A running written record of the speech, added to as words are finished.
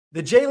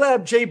The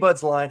JLab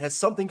J-Buds line has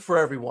something for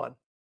everyone.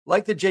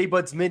 Like the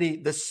J-Buds Mini,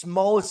 the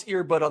smallest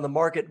earbud on the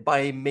market by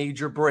a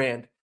major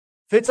brand.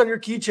 Fits on your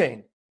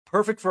keychain,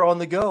 perfect for on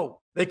the go.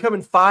 They come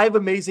in 5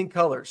 amazing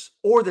colors,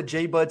 or the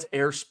J-Buds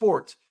Air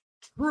Sport.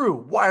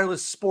 True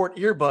wireless sport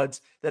earbuds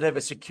that have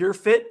a secure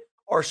fit,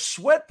 are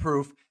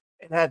sweat-proof,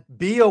 and have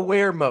Be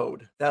Aware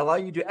mode that allow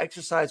you to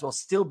exercise while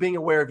still being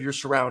aware of your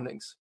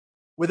surroundings.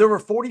 With over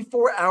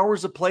 44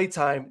 hours of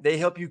playtime, they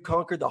help you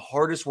conquer the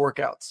hardest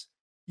workouts.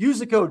 Use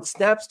the code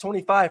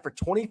SNAPS25 for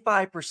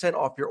 25%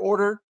 off your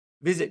order.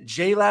 Visit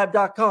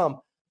jlab.com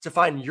to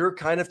find your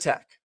kind of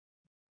tech.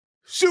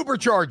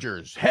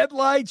 Superchargers,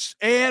 headlights,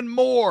 and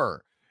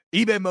more.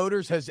 eBay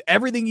Motors has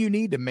everything you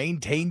need to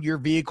maintain your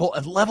vehicle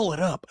and level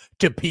it up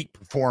to peak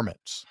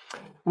performance.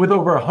 With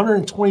over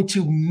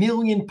 122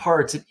 million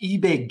parts at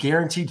eBay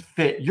Guaranteed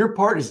Fit, your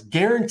part is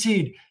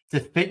guaranteed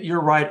to fit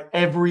your ride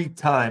every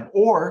time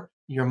or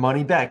your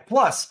money back.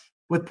 Plus,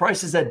 with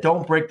prices that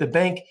don't break the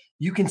bank,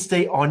 you can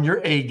stay on your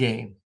A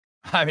game.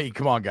 I mean,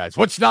 come on, guys.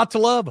 What's not to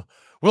love?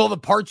 With all the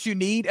parts you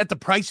need at the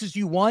prices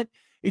you want,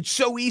 it's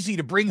so easy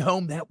to bring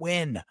home that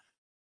win.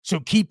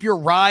 So keep your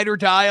ride or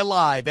die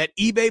alive at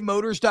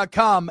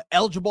ebaymotors.com.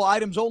 Eligible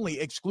items only.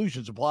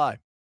 Exclusions apply.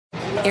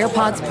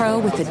 AirPods Pro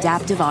with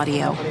adaptive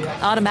audio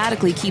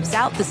automatically keeps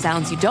out the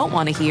sounds you don't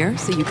want to hear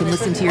so you can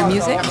listen to your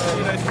music,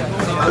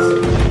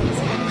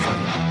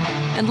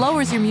 and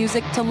lowers your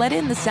music to let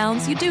in the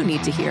sounds you do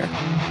need to hear.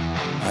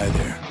 Hi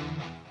there.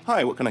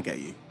 Hi, what can I get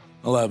you?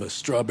 I'll have a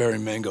strawberry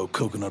mango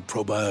coconut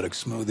probiotic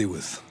smoothie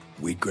with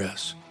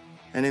wheatgrass.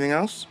 Anything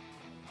else?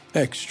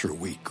 Extra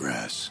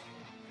wheatgrass.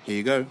 Here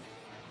you go.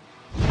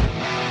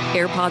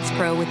 AirPods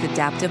Pro with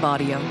adaptive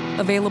audio.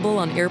 Available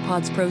on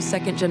AirPods Pro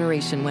 2nd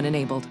generation when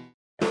enabled.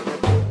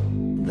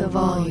 The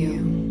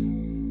volume.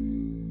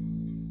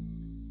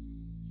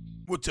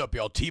 What's up,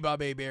 y'all?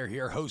 T-Bob A-Bear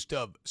here, host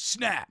of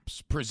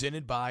Snaps,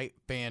 presented by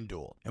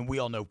FanDuel. And we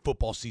all know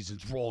football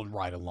season's rolling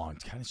right along.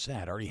 It's kind of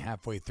sad, already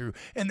halfway through.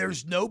 And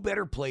there's no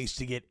better place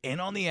to get in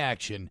on the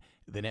action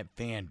than at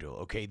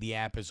FanDuel. Okay, the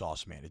app is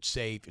awesome, man. It's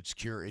safe, it's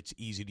secure, it's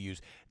easy to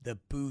use. The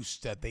boosts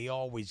that they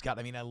always got.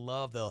 I mean, I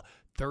love the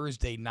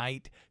Thursday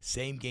night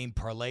same game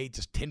parlay,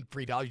 just $10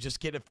 free. Just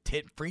get a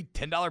free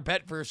 $10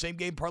 bet for a same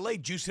game parlay.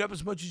 Juice it up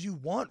as much as you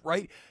want,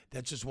 right?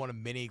 That's just one of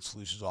many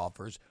exclusive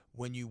offers.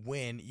 When you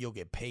win, you'll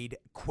get paid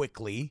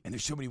quickly. And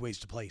there's so many ways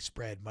to play: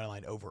 spread,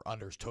 moneyline, over,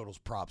 unders, totals,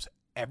 props,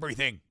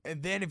 everything.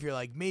 And then if you're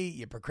like me,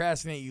 you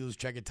procrastinate, you lose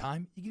track of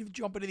time, you can even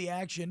jump into the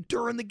action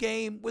during the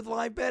game with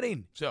live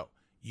betting. So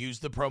use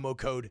the promo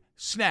code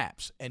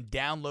SNAPS and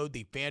download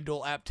the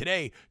FanDuel app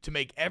today to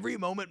make every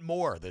moment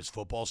more this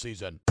football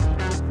season.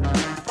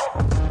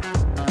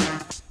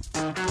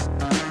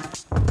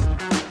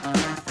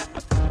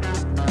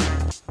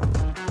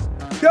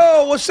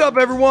 Yo, what's up,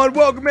 everyone?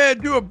 Welcome in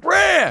to a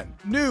brand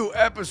new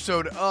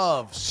episode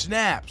of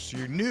Snaps,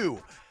 your new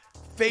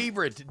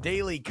favorite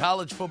daily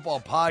college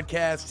football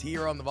podcast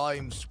here on the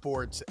Volume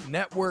Sports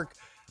Network.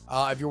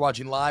 If you're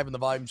watching live on the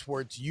Volume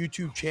Sports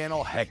YouTube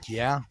channel, heck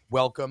yeah,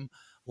 welcome.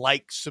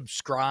 Like,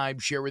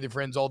 subscribe, share with your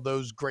friends, all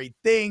those great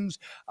things.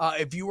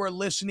 If you are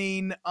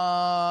listening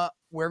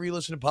wherever you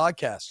listen to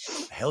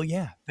podcasts, hell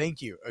yeah,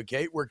 thank you.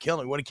 Okay, we're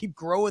killing it. We want to keep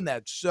growing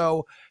that.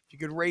 So if you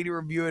could rate or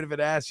review it, if it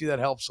asks you, that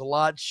helps a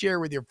lot. Share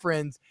with your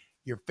friends,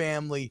 your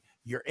family,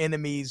 your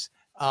enemies,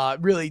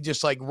 really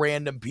just like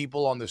random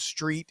people on the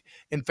street.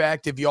 In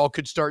fact, if y'all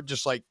could start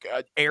just like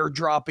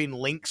airdropping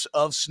links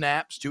of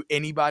snaps to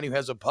anybody who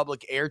has a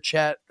public air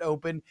chat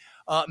open,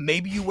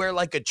 maybe you wear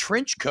like a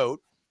trench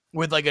coat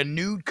with like a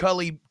nude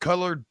colored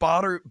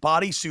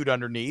bodysuit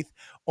underneath,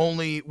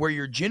 only where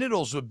your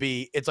genitals would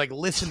be, it's like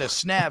listen to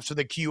snaps with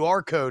a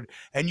QR code,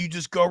 and you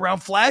just go around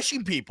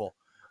flashing people.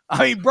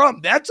 I mean, bro,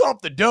 that's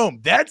off the dome.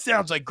 That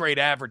sounds like great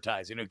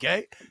advertising,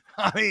 okay?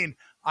 I mean,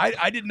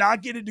 I did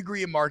not get a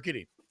degree in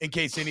marketing, in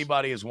case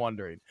anybody is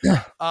wondering.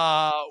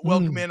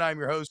 Welcome in. I'm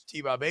your host,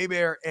 T-Bob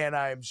A-Bear, and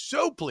I am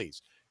so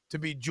pleased to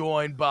be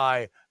joined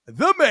by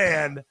the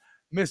man,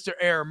 Mr.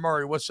 Aaron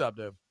Murray. What's up,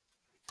 dude?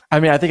 I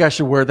mean, I think I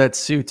should wear that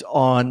suit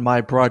on my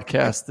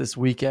broadcast this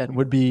weekend.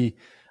 Would be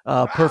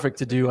perfect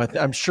to do.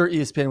 I'm sure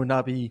ESPN would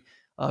not be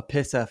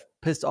pissed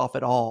off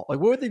at all. Like,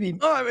 what would they be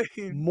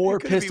more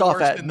pissed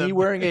off at? Me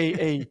wearing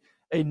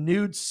a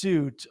nude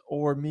suit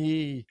or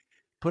me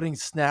putting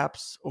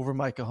snaps over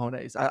my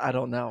cojones? I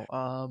don't know.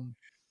 I'm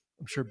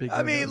sure Big.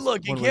 I mean,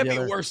 look, you can't be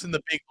worse than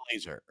the Big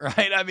Blazer,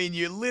 right? I mean,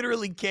 you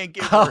literally can't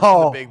get worse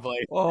than the Big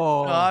Blazer.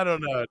 No, I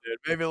don't know, dude.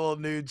 Maybe a little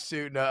nude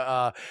suit.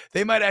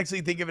 They might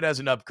actually think of it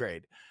as an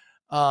upgrade.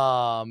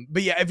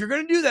 But yeah, if you're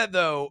going to do that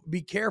though,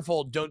 be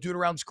careful. Don't do it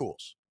around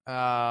schools.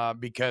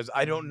 Because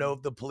I don't know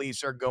if the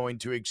police are going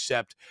to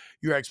accept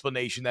your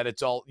explanation that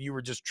it's all, you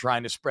were just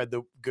trying to spread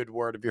the good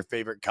word of your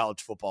favorite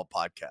college football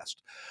podcast.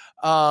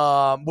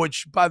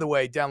 Which, by the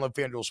way, download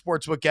FanDuel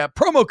Sportsbook app,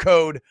 promo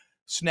code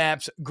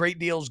SNAPS, great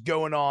deals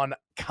going on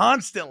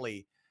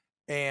constantly.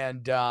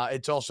 And,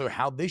 it's also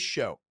how this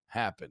show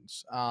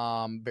happens.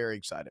 Very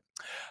excited.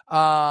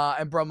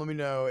 And bro, let me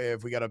know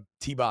if we got a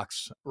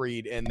T-Box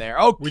read in there.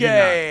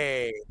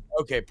 Okay.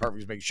 Okay, perfect.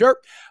 Just making sure.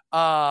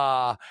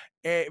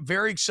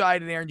 Very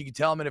excited, Aaron. You can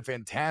tell I'm in a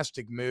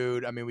fantastic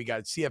mood. I mean, we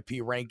got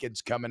CFP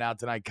rankings coming out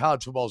tonight.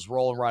 College football is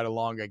rolling right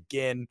along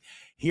again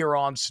here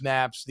on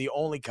Snaps, the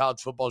only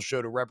college football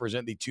show to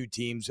represent the two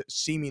teams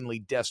seemingly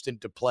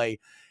destined to play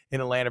in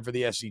Atlanta for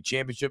the SEC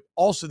Championship.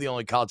 Also the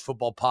only college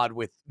football pod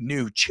with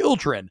new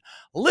children,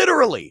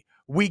 literally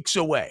weeks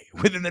away.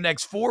 Within the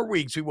next 4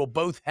 weeks, we will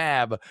both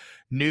have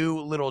new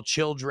little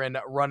children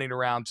running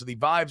around. So the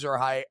vibes are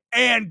high,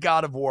 and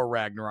God of War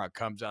Ragnarok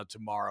comes out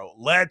tomorrow.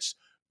 Let's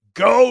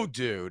go,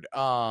 dude.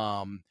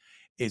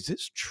 Is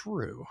this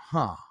true?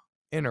 Huh.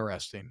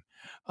 Interesting.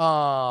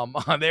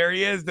 There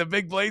he is, the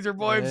big Blazer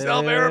boy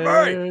himself, Aaron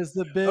Murray. There's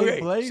the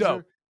big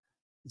Blazer.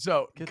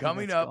 So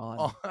coming up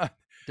on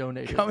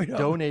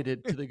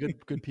donated to the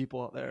good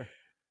people out there.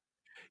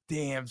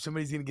 Damn,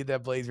 somebody's gonna get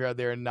that Blazer out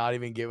there and not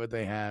even get what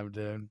they have,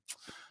 dude.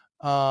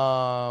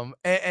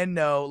 And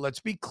no, let's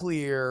be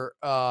clear.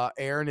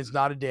 Aaron is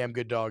not a damn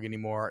good dog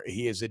anymore.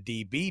 He is a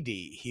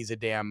DBD. He's a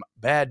damn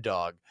bad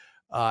dog.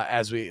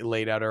 As we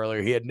laid out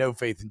earlier, he had no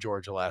faith in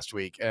Georgia last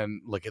week, and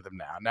look at them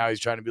now. Now he's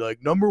trying to be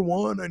like, number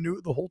one, I knew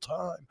it the whole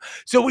time.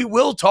 So we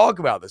will talk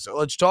about this. So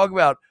let's talk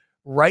about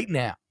right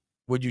now.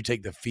 Would you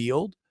take the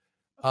field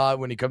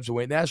when it comes to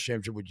winning the national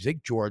championship? Would you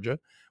take Georgia?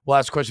 We'll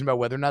ask a question about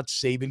whether or not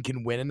Saban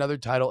can win another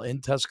title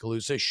in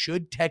Tuscaloosa.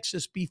 Should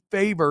Texas be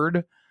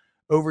favored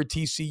over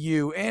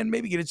TCU? And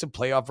maybe get into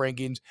playoff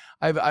rankings.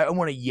 I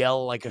want to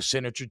yell like a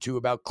sentence or two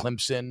about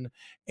Clemson.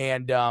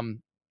 And,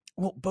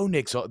 well, Bo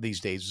Nix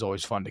these days is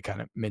always fun to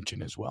kind of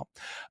mention as well.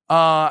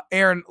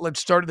 Aaron, let's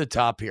start at the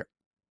top here.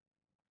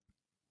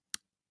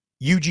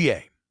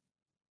 UGA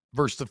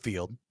versus the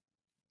field,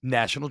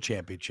 national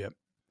championship.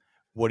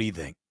 What do you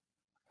think?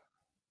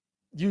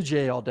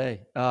 UGA all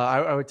day.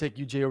 I would take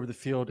UGA over the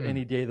field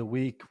any day of the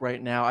week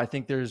right now. I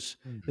think there's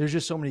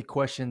just so many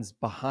questions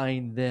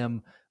behind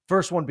them.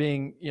 First one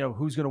being,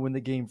 who's going to win the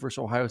game versus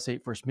Ohio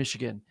State versus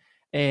Michigan.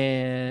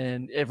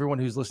 And everyone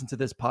who's listened to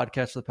this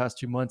podcast for the past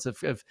 2 months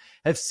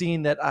have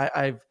seen that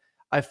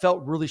I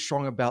felt really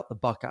strong about the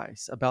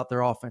Buckeyes, about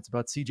their offense,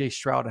 about CJ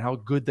Stroud and how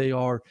good they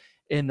are,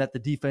 and that the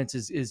defense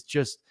is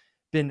just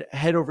been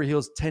head over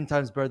heels 10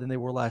 times better than they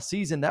were last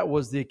season. That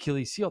was the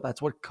Achilles heel.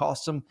 That's what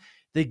cost them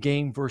the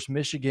game versus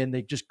Michigan.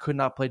 They just could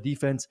not play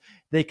defense.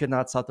 They could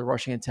not stop the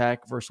rushing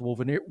attack versus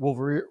Wolverines.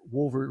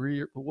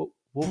 Wolverines? What?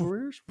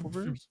 Wolverines?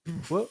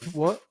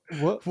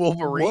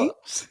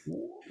 Wolverines.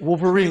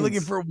 Are you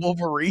looking for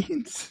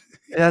Wolverines?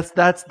 That's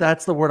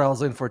the word I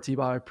was looking for,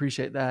 T-Bob. I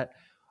appreciate that.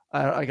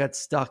 I got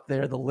stuck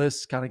there. The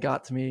list kind of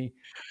got to me.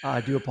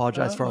 I do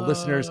apologize for our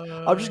listeners.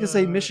 I'm just going to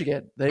say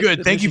Michigan.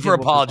 Good. Thank you for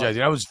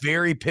apologizing. I was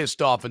very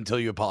pissed off until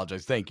you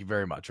apologized. Thank you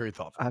very much. Very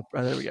thoughtful.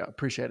 There we go.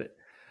 Appreciate it.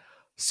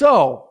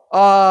 So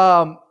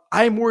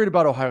I'm worried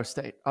about Ohio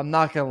State. I'm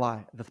not going to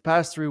lie. The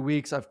past 3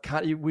 weeks,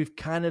 we've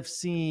kind of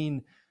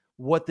seen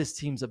what this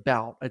team's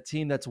about. A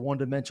team that's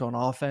one-dimensional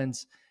on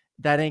offense.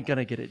 That ain't going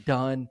to get it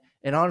done.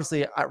 And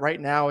honestly,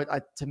 right now,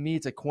 to me,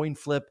 it's a coin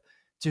flip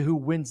to who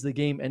wins the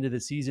game end of the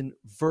season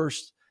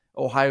versus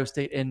Ohio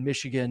State and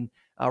Michigan.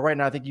 Right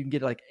now, I think you can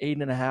get like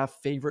 8.5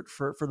 favorite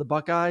for the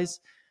Buckeyes.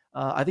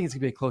 I think it's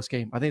going to be a close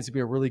game. I think it's going to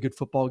be a really good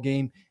football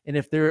game. And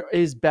if there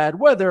is bad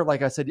weather,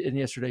 like I said in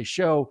yesterday's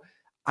show,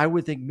 I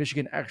would think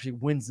Michigan actually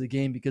wins the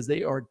game because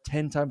they are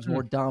 10 times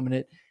more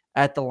dominant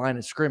at the line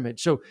of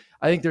scrimmage. So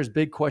I think there's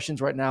big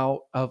questions right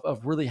now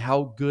of really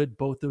how good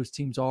both those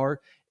teams are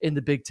in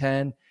the Big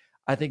Ten.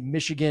 I think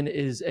Michigan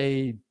is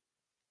a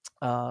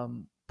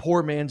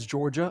poor man's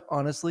Georgia,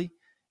 honestly.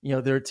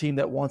 They're a team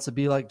that wants to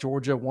be like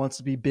Georgia, wants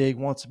to be big,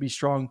 wants to be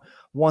strong,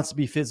 wants to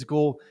be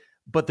physical,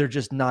 but they're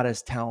just not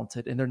as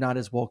talented and they're not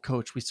as well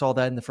coached. We saw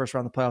that in the first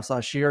round of the playoffs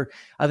last year.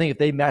 I think if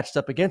they matched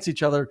up against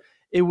each other,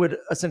 it would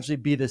essentially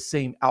be the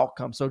same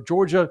outcome. So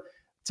Georgia,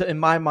 in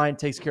my mind,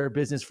 takes care of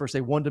business versus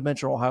a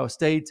one-dimensional Ohio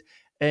State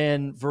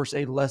and versus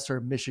a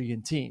lesser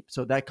Michigan team.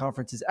 So that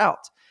conference is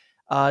out.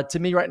 To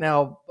me right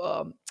now,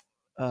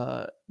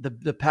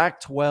 the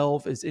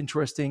Pac-12 is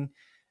interesting.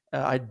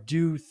 I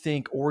do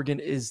think Oregon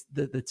is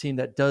the team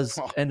that does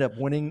end up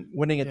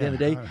winning at the end of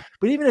the day.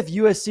 But even if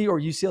USC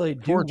or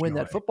UCLA do win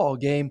that football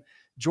game,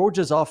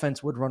 Georgia's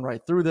offense would run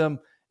right through them.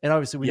 And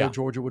obviously we know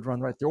Georgia would run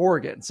right through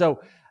Oregon.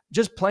 So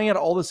just playing out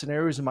all the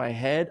scenarios in my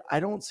head, I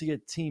don't see a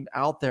team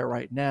out there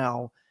right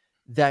now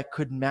that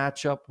could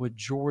match up with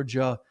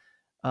Georgia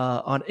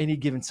on any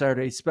given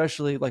Saturday,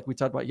 especially like we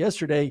talked about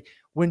yesterday,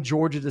 when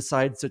Georgia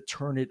decides to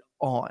turn it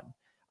on.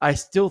 I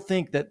still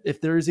think that if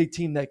there is a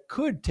team that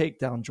could take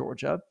down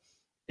Georgia,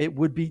 it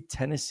would be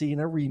Tennessee in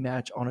a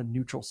rematch on a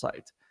neutral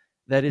site.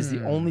 That is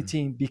the only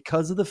team,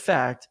 because of the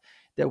fact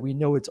that we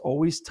know it's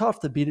always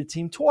tough to beat a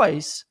team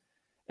twice.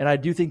 And I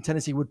do think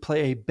Tennessee would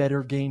play a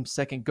better game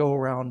second go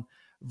around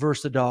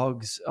versus the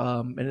Dogs.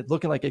 And it's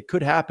looking like it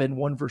could happen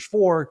 1 versus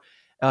 4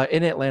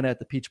 in Atlanta at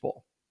the Peach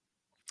Bowl.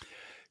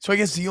 So I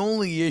guess the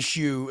only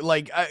issue,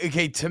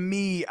 okay, to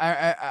me,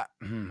 I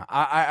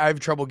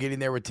have trouble getting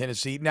there with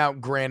Tennessee. Now,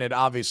 granted,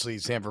 obviously,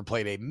 Sanford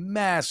played a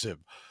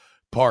massive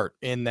part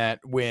in that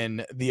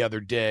win the other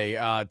day.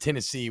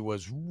 Tennessee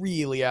was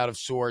really out of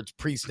sorts.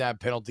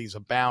 Pre-snap penalties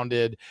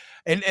abounded,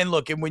 and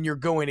look, and when you're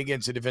going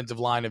against a defensive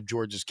line of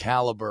Georgia's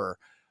caliber,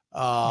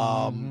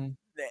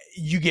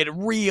 you get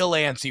real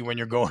antsy when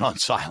you're going on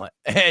silent,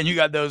 and you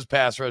got those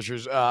pass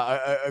rushers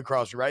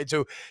across you, right?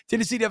 So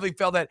Tennessee definitely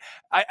felt that.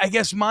 I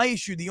guess my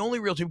issue, the only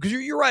real team, because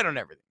you're right on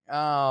everything.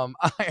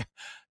 I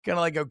kind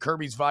of like how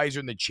Kirby's visor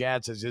in the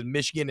chat says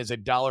Michigan is a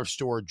dollar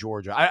store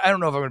Georgia. I don't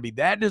know if I'm going to be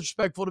that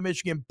disrespectful to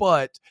Michigan,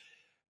 but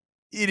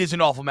it is an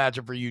awful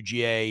matchup for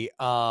UGA.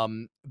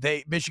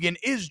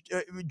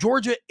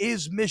 Georgia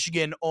is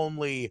Michigan,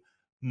 only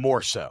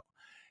more so.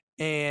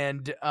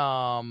 And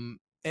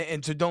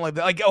so don't like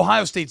that. Like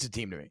Ohio State's a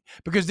team to me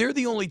because they're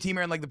the only team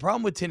here. And like the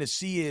problem with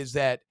Tennessee is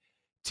that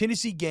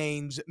Tennessee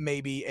gains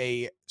maybe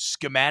a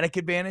schematic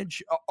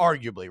advantage,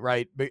 arguably,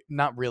 right? But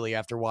not really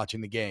after watching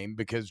the game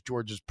because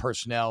Georgia's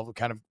personnel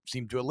kind of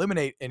seemed to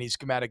eliminate any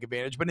schematic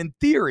advantage. But in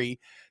theory,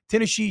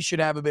 Tennessee should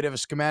have a bit of a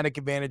schematic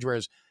advantage,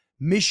 whereas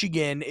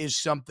Michigan is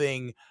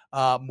something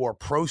more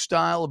pro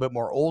style, a bit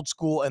more old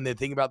school. And the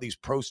thing about these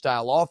pro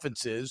style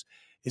offenses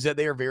is that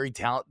they are very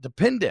talent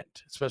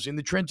dependent, especially in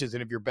the trenches.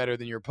 And if you're better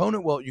than your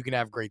opponent, well, you can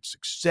have great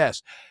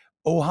success.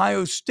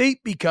 Ohio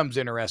State becomes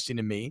interesting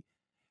to me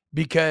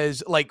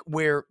because like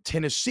where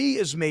Tennessee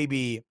is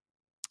maybe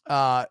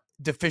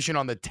deficient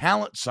on the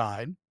talent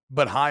side,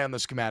 but high on the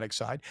schematic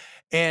side,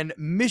 and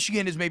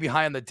Michigan is maybe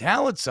high on the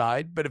talent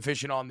side, but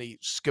deficient on the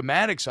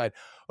schematic side,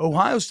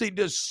 Ohio State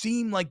does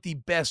seem like the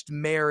best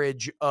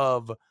marriage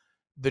of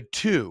the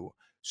two.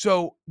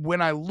 So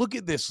when I look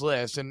at this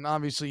list, and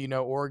obviously,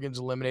 Oregon's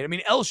eliminated. I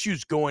mean,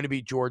 LSU's going to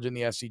beat Georgia in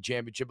the SEC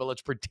championship, but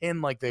let's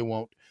pretend like they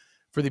won't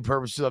for the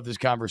purposes of this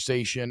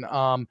conversation.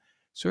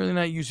 Certainly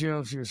not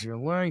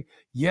UCLA.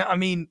 Yeah, I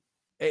mean,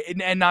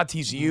 and not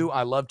TCU.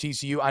 I love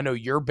TCU. I know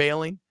you're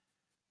bailing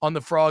on the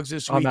Frogs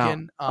this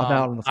weekend. I'm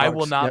out on the Frogs. I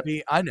will not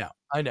be. I know.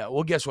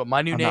 Well, guess what?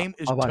 My new name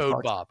is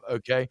Toad Bob,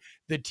 okay?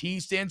 The T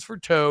stands for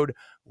Toad.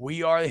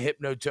 We are the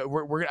Hypno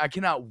Toad. I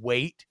cannot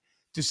wait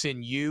to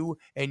send you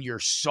and your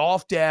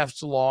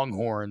soft-ass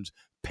Longhorns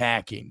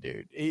packing,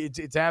 dude.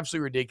 It's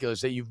absolutely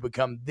ridiculous that you've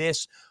become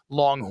this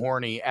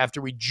Longhorny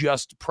after we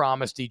just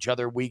promised each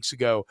other weeks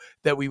ago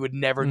that we would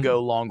never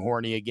go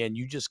Longhorny again.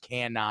 You just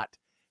cannot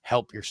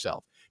help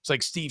yourself. It's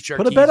like Steve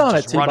Sharkey. Put a bet on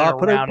it,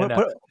 T-Bob.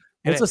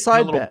 It's a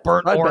side bet.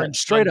 Burnt side orange bet.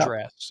 Straight up.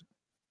 Dress.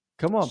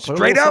 Come on,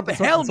 straight up.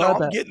 Hell no,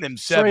 I'm getting them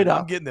 7.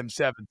 I'm getting them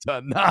 7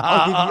 ton.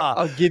 Nah.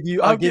 I'll give you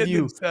 4. I'll give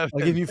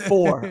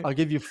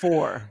you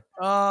 4.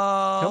 Come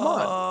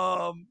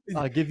on.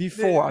 I'll give you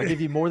 4. I'll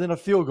give you more than a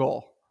field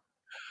goal.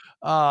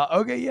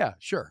 Okay, yeah,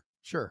 sure.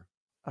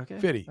 Okay.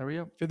 50. There we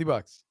go.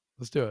 $50.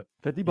 Let's do it.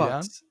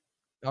 $50.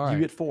 All right. You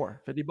get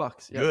 4.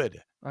 $50. Yep.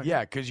 Good. Okay.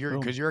 Yeah, because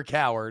you're a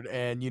coward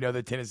and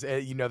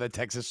that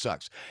Texas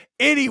sucks.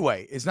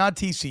 Anyway, it's not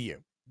TCU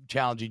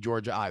challenging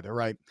Georgia either,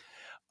 right?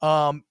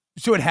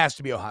 So it has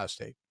to be Ohio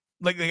State.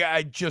 Like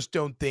I just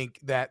don't think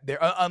that there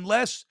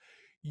unless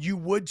you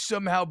would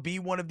somehow be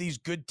one of these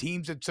good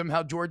teams that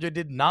somehow Georgia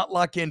did not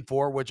lock in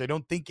for, which I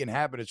don't think can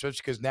happen, especially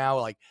because now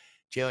like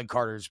Jalen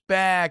Carter's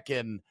back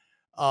and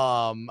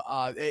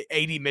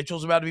A.D.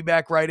 Mitchell's about to be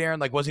back, right, Aaron?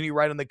 Like, wasn't he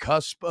right on the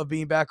cusp of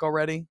being back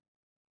already?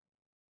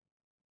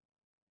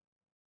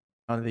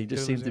 They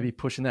just seem to be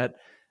pushing that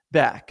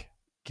back.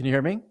 Can you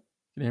hear me?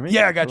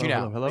 Yeah, I got you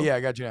now. Hello? Yeah,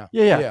 I got you now.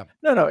 Yeah.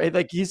 No.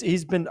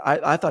 He's been.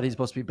 I thought he's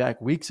supposed to be back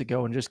weeks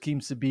ago, and just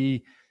seems to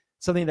be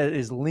something that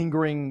is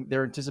lingering.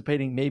 They're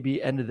anticipating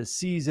maybe end of the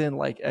season,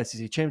 like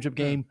SEC championship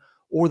game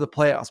or the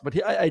playoffs.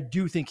 But I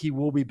do think he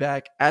will be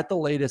back at the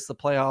latest, the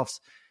playoffs.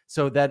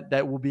 So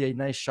that will be a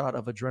nice shot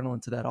of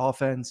adrenaline to that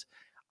offense.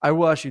 I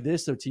will ask you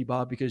this though,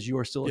 T-Bob, because you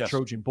are still a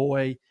Trojan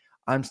boy.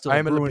 I'm still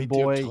a Bruin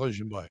boy.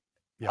 Trojan boy.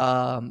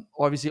 Yeah.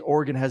 Obviously,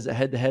 Oregon has a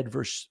head-to-head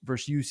versus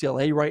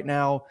UCLA right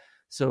now.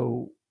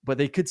 So, but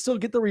they could still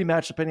get the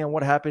rematch depending on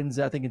what happens.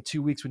 I think in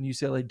 2 weeks when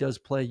UCLA does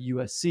play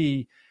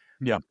USC.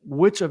 Yeah.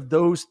 Which of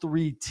those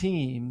 3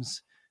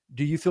 teams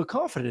do you feel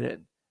confident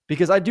in?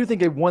 Because I do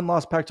think a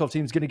one-loss Pac-12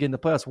 team is going to get in the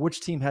playoffs. Which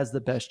team has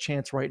the best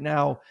chance right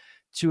now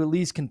to at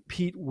least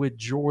compete with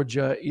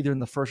Georgia either in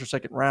the first or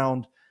second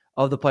round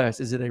of the playoffs?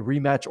 Is it a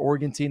rematch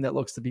Oregon team that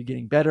looks to be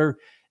getting better?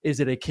 Is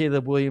it a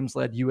Caleb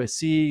Williams-led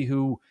USC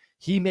who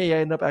he may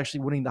end up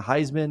actually winning the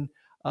Heisman?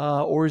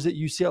 Or is it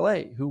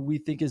UCLA, who we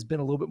think has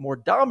been a little bit more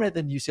dominant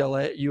than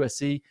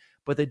USC,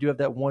 but they do have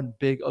that one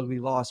big ugly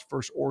loss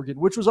versus Oregon,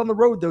 which was on the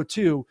road though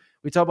too.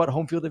 We talk about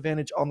home field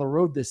advantage on the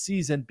road this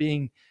season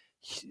being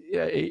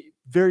a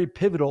very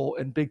pivotal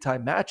and big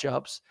time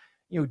matchups.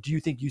 Do you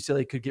think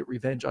UCLA could get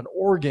revenge on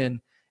Oregon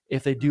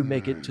if they do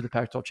make it to the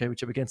Pac-12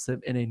 championship against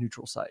them in a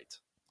neutral site?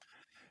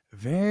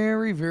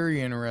 Very,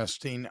 very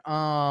interesting.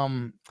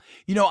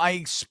 I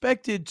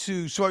expected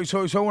to, so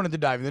I wanted to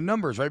dive into the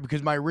numbers, right?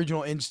 Because my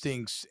original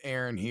instincts,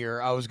 Aaron, here,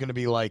 I was going to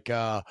be like,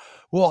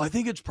 well, I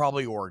think it's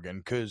probably Oregon,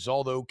 because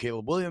although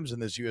Caleb Williams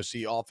and this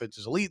USC offense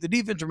is elite, the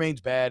defense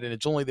remains bad, and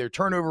it's only their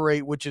turnover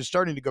rate, which is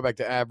starting to go back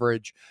to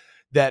average,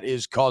 that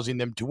is causing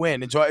them to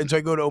win. And so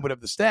I go to open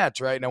up the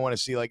stats, right? And I want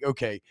to see, like,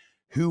 okay,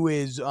 who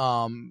is,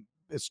 in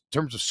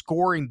terms of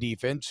scoring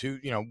defense,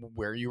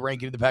 where you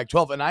rank in the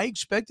Pac-12. And I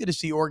expected to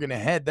see Oregon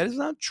ahead. That is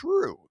not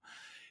true.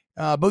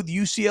 Both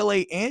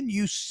UCLA and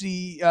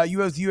USC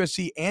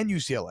and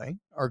UCLA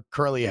are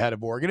currently ahead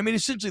of Oregon. I mean,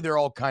 essentially, they're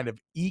all kind of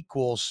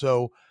equal.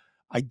 So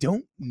I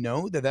don't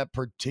know that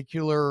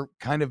particular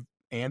kind of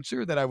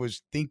answer that I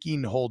was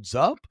thinking holds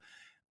up.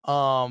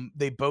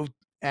 They both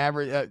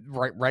average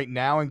right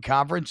now in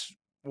conference.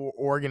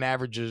 Oregon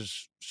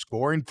averages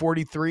scoring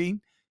 43,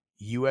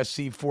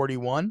 USC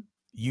 41.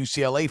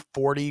 UCLA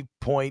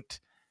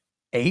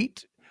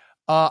 40.8.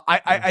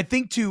 I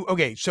think too.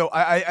 Okay, so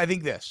I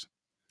think this.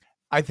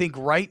 I think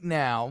right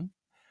now,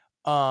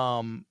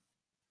 my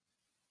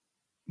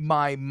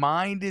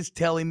mind is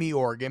telling me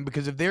Oregon,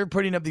 because if they're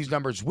putting up these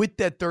numbers with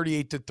that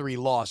 38-3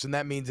 loss, and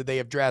that means that they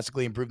have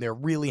drastically improved, they're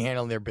really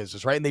handling their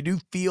business, right? And they do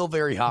feel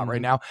very hot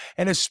right now,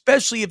 and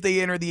especially if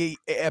they enter the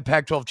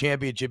Pac-12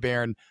 championship,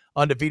 Aaron,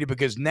 undefeated,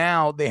 because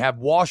now they have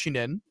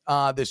Washington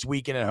this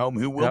weekend at home,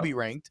 who will be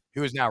ranked,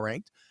 who is now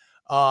ranked.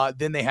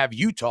 Then they have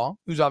Utah,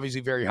 who's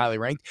obviously very highly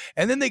ranked.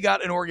 And then they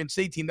got an Oregon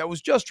State team that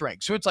was just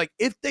ranked. So it's like,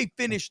 if they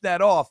finish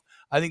that off,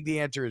 I think the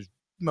answer is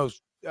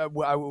I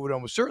would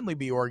almost certainly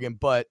be Oregon.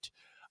 But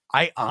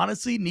I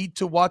honestly need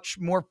to watch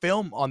more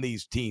film on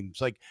these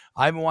teams. Like,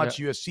 I haven't watched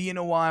USC in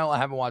a while. I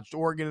haven't watched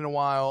Oregon in a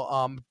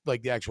while,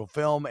 like the actual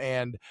film.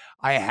 And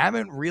I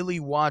haven't really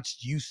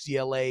watched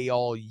UCLA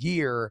all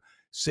year,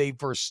 save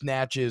for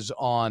snatches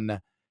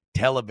on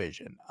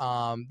television.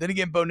 Then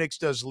again, Bo Nix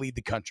does lead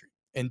the country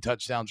in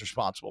touchdowns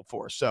responsible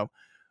for. So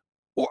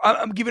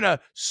I'm giving a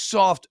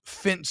soft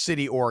Fint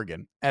City,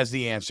 Oregon as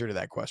the answer to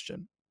that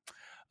question.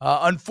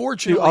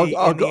 Unfortunately,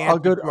 I'll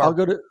go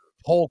to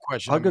whole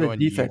question. I'll go to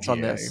defense UGA.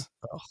 on this.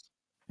 Ugh.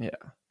 Yeah.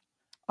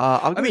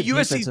 I'll go to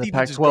USC's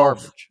defense is Pac-12.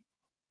 garbage.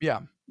 Yeah.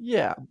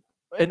 Yeah.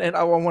 And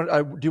I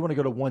do want to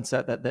go to one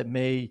set that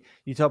may,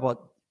 you talk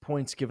about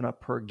points given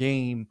up per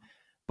game,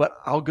 but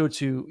I'll go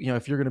to,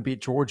 if you're going to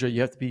beat Georgia,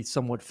 you have to be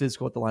somewhat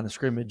physical at the line of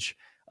scrimmage.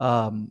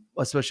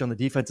 Especially on the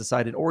defensive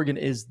side. And Oregon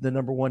is the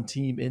number one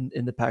team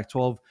in the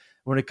Pac-12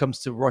 when it comes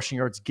to rushing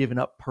yards given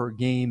up per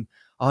game,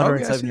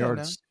 107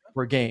 yards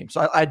per game.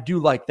 So I do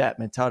like that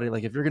mentality.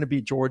 Like, if you're going to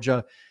beat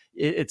Georgia,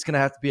 it's going to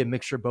have to be a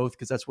mixture of both,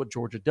 because that's what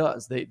Georgia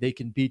does. They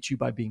can beat you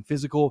by being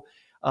physical,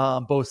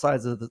 both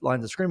sides of the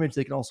lines of scrimmage.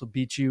 They can also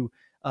beat you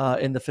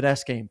in the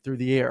finesse game through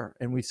the air.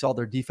 And we saw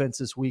their defense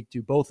this week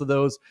do both of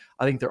those.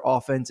 I think their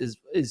offense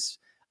is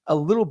a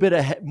little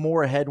bit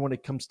more ahead when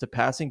it comes to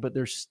passing, but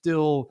there's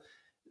still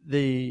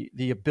the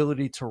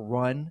ability to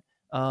run.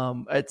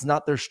 It's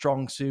not their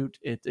strong suit.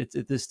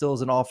 This still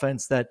is an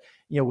offense that,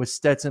 with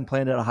Stetson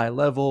playing at a high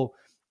level,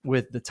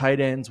 with the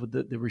tight ends, with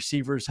the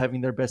receivers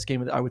having their best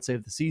game, I would say,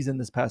 of the season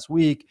this past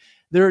week,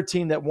 they're a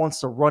team that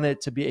wants to run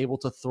it to be able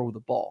to throw the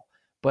ball.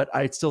 But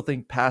I still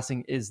think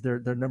passing is their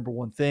number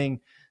one thing.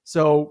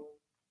 So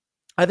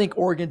I think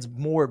Oregon's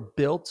more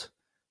built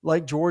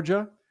like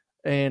Georgia,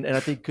 and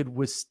I think could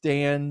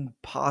withstand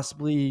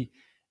possibly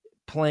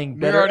playing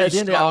better. I don't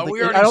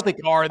think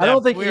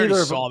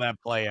either saw that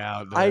play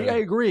out. I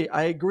agree.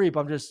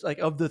 But I'm just like,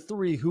 of the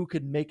three, who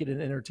could make it an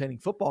entertaining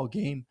football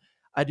game?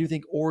 I do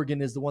think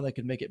Oregon is the one that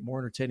could make it more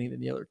entertaining than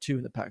the other two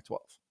in the Pac-12.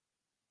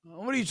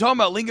 What are you talking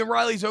about? Lincoln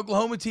Riley's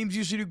Oklahoma teams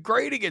used to do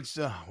great against.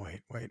 Wait.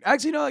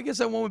 Actually, no. I guess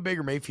that one with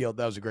Baker Mayfield,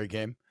 that was a great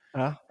game.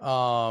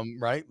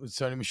 Right, with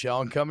Sonny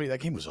Michel and company. That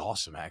game was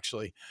awesome,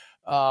 actually.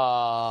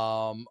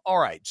 All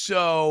right.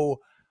 So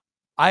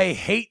I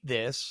hate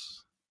this.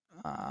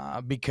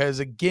 Because,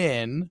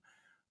 again,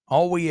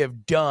 all we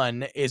have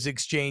done is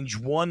exchange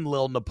one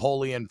little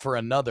Napoleon for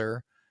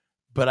another.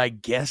 But I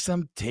guess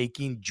I'm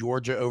taking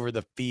Georgia over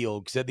the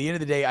field, because at the end of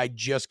the day, I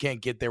just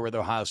can't get there with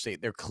Ohio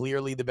State. They're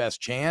clearly the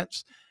best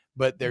chance,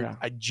 but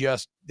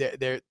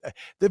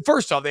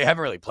first off, they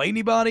haven't really played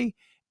anybody.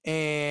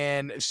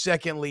 And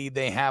secondly,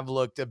 they have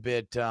looked a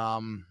bit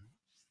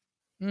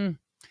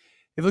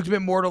It looked a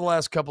bit more to the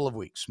last couple of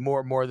weeks,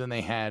 more than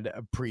they had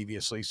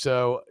previously.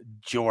 So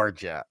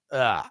Georgia,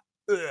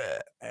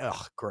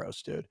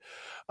 gross, dude.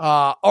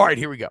 All right,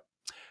 here we go.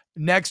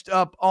 Next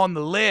up on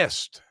the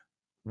list,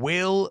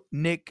 will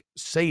Nick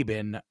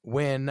Saban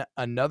win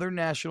another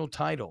national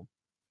title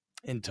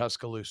in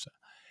Tuscaloosa?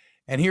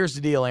 And here's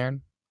the deal,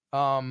 Aaron.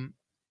 I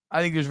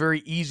think there's a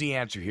very easy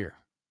answer here,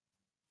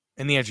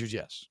 and the answer is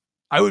yes.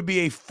 I would be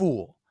a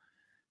fool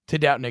to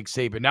doubt Nick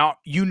Saban. Now,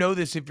 you know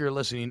this if you're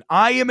listening.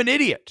 I am an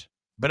idiot,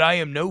 but I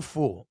am no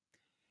fool.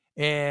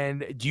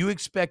 And do you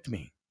expect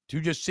me to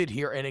just sit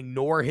here and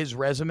ignore his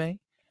resume?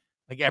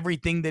 Like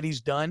everything that he's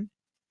done?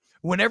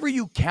 Whenever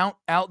you count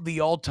out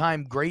the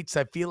all-time greats,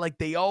 I feel like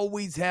they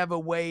always have a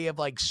way of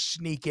like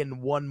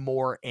sneaking one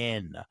more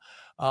in.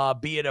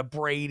 be it a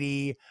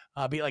Brady,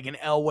 be it like an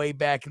Elway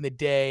back in the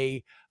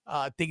day,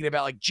 thinking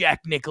about like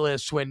Jack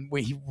Nicklaus when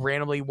he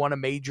randomly won a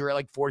major at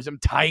like Fordham,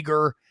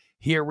 Tiger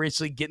here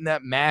recently getting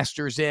that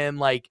Masters in.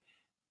 Like,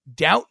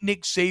 doubt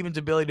Nick Saban's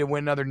ability to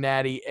win another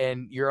natty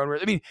and your own.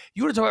 I mean,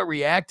 you want to talk about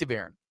reactive,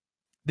 Aaron.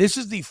 This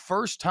is the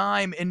first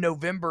time in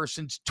November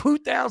since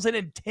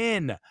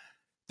 2010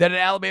 that an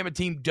Alabama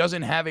team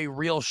doesn't have a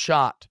real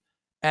shot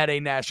at a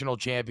national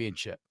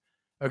championship.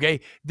 Okay,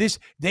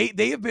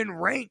 they have been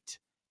ranked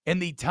in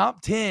the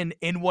top 10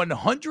 in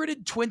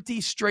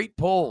 120 straight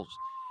polls.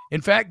 In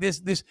fact,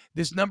 this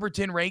number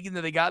 10 ranking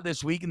that they got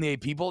this week in the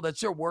AP poll,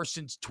 that's their worst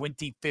since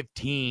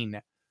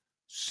 2015.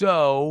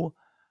 So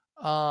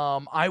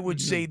I would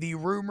say the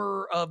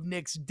rumors of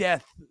Nick's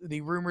death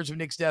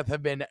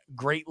have been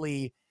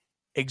greatly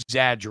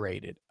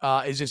exaggerated.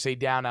 Is this a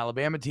down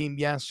Alabama team?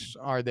 Yes.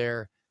 Are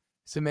there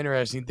some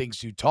interesting things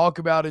to talk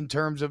about in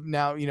terms of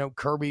now,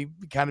 Kirby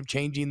kind of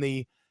changing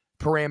the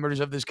parameters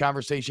of this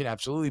conversation?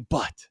 Absolutely.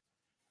 But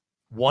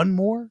one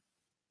more?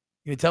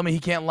 You gonna tell me he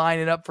can't line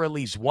it up for at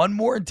least one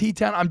more in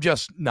T-Town? I'm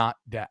just not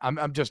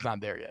I'm just not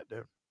there yet,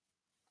 dude.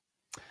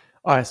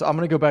 All right, so I'm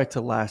going to go back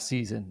to last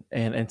season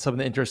and some of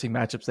the interesting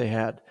matchups they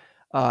had.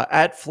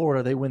 At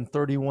Florida, they win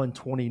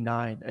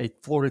 31-29, a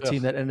Florida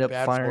team that ended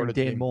up firing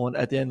Dan Mullen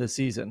at the end of the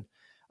season.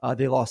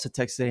 They lost to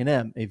Texas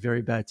A&M, a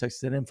very bad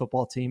Texas A&M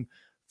football team,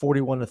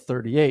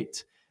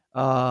 41-38.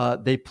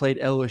 They played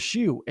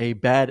LSU, a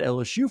bad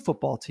LSU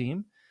football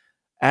team,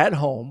 at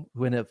home,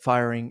 who ended up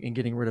firing and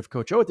getting rid of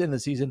Coach O at the end of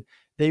the season.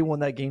 They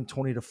won that game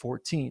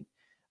 20-14.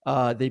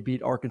 They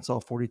beat Arkansas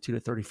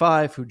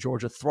 42-35, who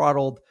Georgia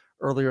throttled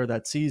earlier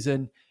that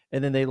season.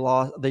 And then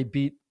they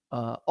beat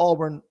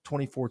Auburn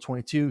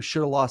 24-22.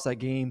 Should have lost that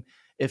game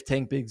if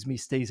Tank Bigsby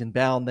stays in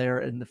bound there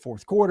in the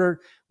fourth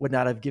quarter. Would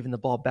not have given the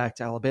ball back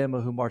to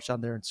Alabama, who marched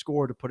down there and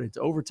scored to put it into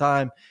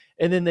overtime.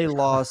 And then they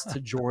lost to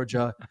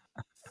Georgia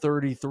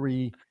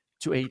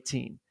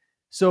 33-18.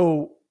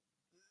 So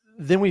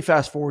then we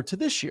fast forward to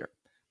this year.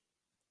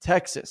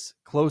 Texas,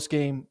 close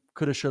game,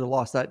 should have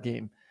lost that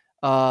game.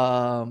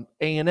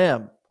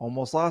 A&M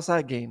almost lost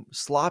that game.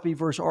 Sloppy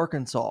versus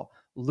Arkansas.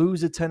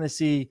 Lose to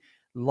Tennessee,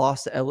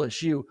 lost to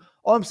LSU.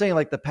 All I'm saying,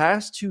 like, the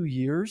past 2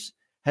 years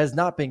has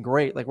not been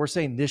great. Like, we're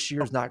saying this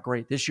year's not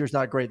great. This year's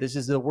not great. This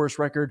is the worst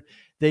record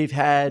they've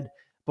had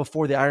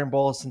before the Iron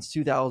Bowl since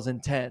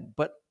 2010.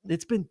 But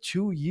it's been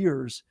 2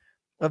 years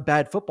of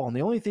bad football. And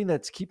the only thing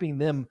that's keeping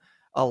them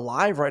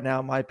alive right now,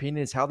 in my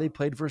opinion, is how they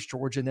played versus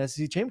Georgia in the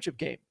SEC championship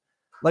game.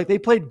 Like, they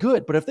played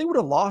good, but if they would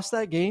have lost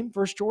that game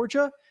versus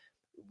Georgia,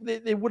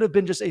 they would have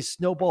been just a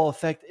snowball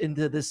effect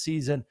into this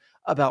season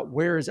about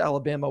where is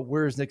Alabama,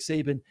 where is Nick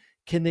Saban,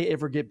 can they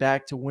ever get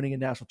back to winning a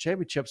national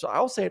championship? So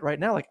I'll say it right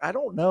now, like, I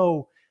don't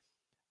know.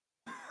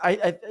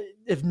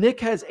 If Nick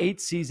has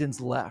 8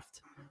 seasons left,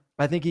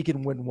 I think he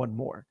can win one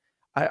more.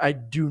 I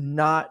do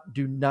not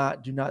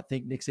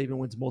think Nick Saban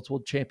wins multiple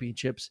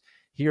championships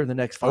here in the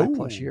next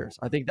 5+ years.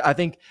 I think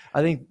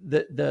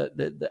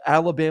the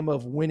Alabama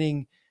of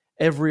winning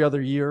every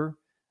other year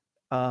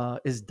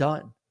is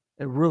done.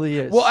 It really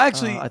is. Well,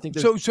 actually, I think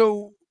so.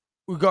 Sorry,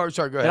 go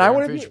ahead. And I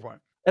want to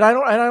point. And I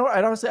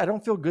honestly, I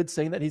don't feel good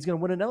saying that he's going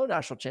to win another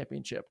national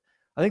championship.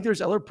 I think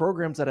there's other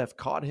programs that have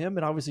caught him,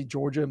 and obviously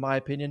Georgia, in my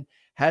opinion,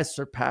 has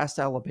surpassed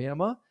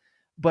Alabama.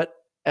 But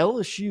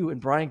LSU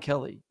and Brian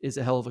Kelly is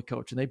a hell of a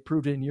coach, and they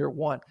proved it in year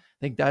one. I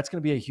think that's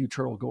going to be a huge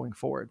hurdle going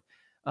forward.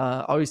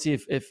 Obviously,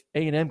 if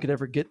A&M could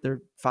ever get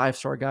their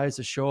 5-star guys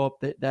to show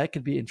up, that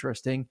could be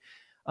interesting.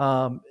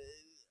 I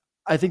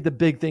think the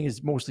big thing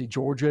is mostly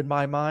Georgia in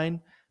my mind,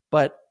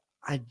 but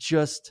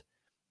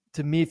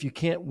to me, if you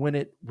can't win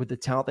it with the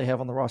talent they have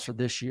on the roster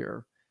this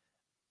year,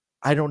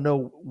 I don't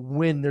know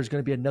when there's going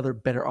to be another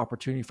better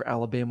opportunity for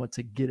Alabama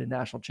to get a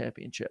national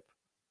championship.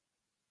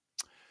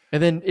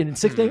 And then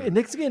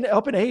Nick's getting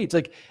up in age.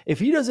 Like, if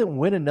he doesn't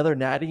win another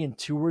natty in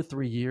 2 or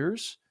 3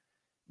 years,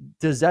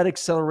 does that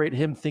accelerate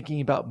him thinking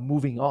about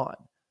moving on?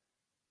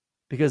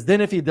 Because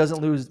then if he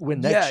doesn't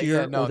win next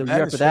year or the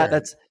year after that,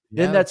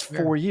 that's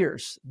 4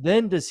 years.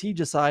 Then does he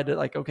decide that,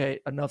 like, okay,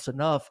 enough's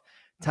enough.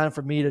 Time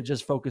for me to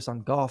just focus on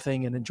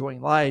golfing and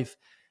enjoying life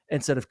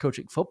instead of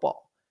coaching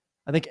football.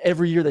 I think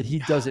every year that he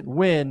doesn't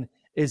win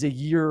is a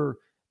year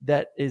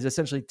that is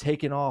essentially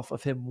taken off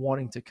of him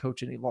wanting to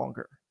coach any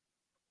longer.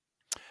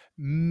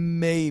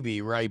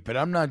 Maybe, right, but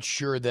I'm not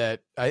sure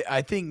that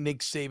I think Nick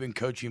Saban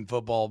coaching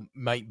football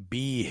might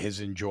be his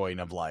enjoying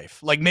of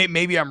life. Like,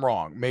 maybe I'm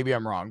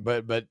wrong.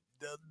 But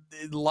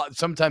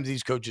sometimes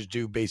these coaches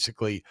do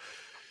basically,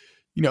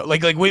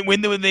 like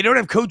when they don't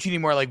have coach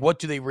anymore, like, what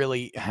do they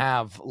really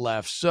have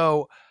left?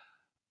 So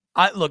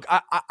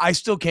I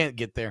still can't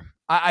get there.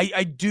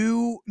 I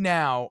do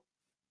now.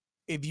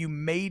 If you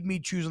made me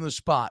choose on the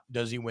spot,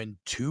 does he win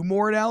 2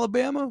 more at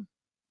Alabama?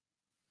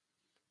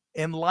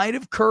 In light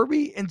of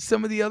Kirby and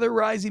some of the other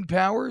rising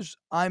powers,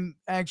 I'm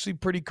actually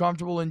pretty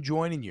comfortable in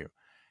joining you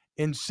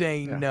in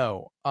saying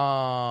no.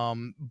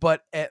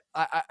 But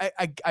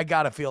I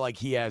got to feel like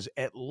he has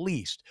at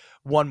least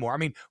 1 more. I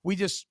mean, we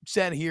just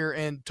sat here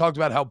and talked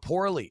about how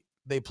poorly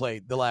they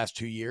played the last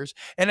 2 years.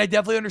 And I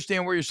definitely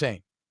understand what you're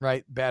saying.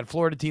 right? Bad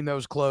Florida team that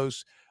was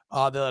close. They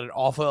let an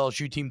awful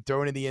LSU team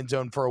throw into the end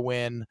zone for a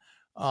win.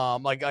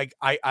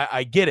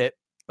 I get it.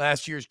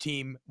 Last year's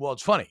team, well,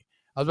 it's funny.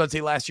 I was about to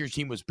say last year's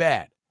team was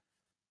bad.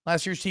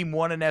 Last year's team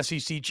won an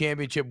SEC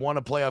championship, won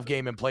a playoff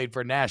game, and played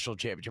for a national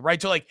championship, right?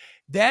 So, like,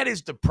 that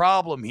is the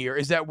problem here,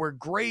 is that we're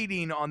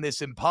grading on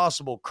this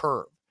impossible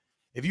curve.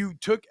 If you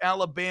took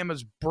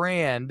Alabama's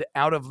brand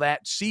out of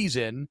that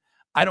season,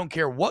 I don't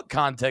care what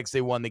context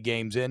they won the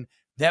games in,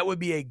 that would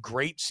be a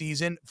great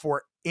season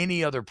for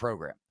any other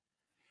program.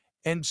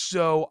 And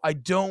so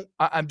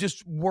I'm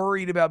just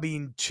worried about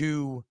being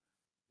too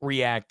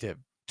reactive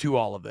to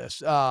all of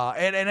this.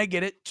 And I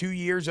get it, 2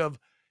 years of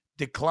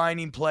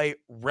declining play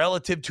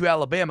relative to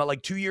Alabama,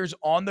 like 2 years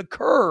on the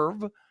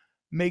curve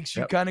makes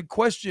you kind of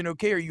question,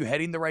 okay, are you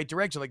heading the right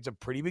direction? Like, it's a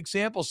pretty big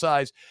sample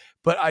size,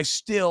 but I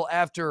still,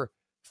 after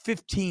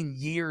 15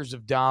 years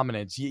of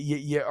dominance,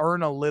 you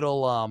earn a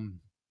little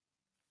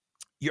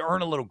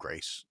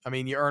grace. I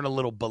mean, you earn a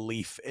little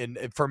belief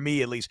for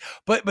me at least.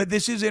 But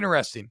this is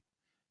interesting.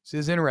 This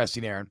is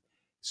interesting, Aaron.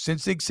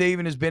 Since Nick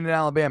Saban has been in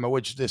Alabama,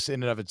 which this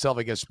in and of itself,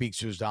 I guess, speaks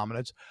to his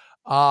dominance,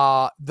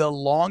 the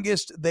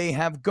longest they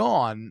have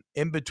gone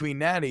in between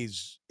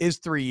natties is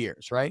 3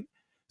 years, right?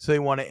 So they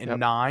won it in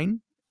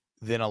 9,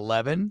 then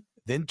 11,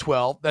 then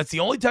 12. That's the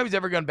only time he's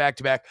ever gone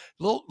back-to-back.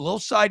 Little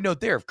side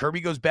note there. If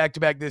Kirby goes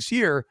back-to-back this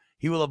year,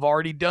 he will have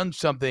already done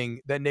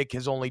something that Nick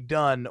has only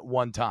done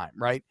one time,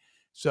 right?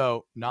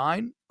 So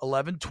 9,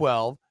 11,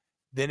 12.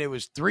 Then it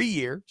was 3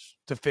 years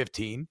to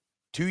 15,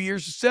 2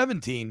 years to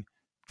 17,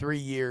 3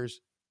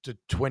 years to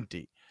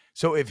 20.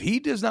 So if he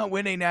does not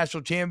win a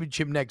national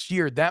championship next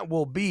year, that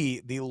will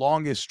be the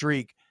longest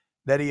streak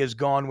that he has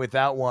gone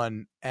without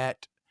one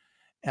at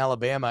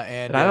Alabama.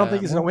 And I don't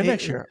think he's going to win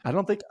next year. I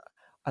don't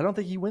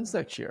think he wins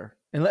next year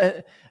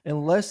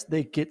unless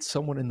they get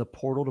someone in the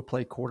portal to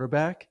play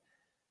quarterback.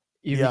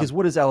 Because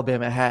what has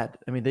Alabama had?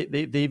 I mean,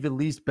 they've at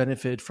least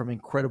benefited from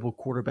incredible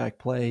quarterback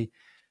play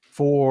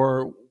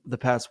for the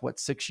past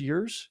 6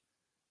 years.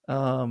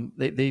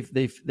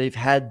 They've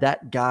had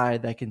that guy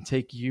that can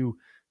take you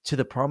to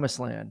the promised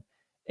land,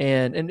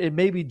 and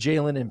maybe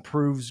Jalen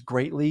improves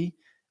greatly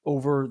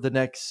over the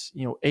next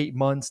 8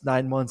 months,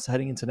 9 months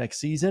heading into next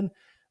season,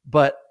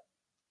 but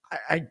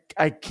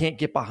I can't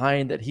get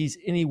behind that he's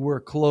anywhere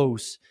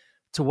close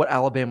to what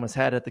Alabama's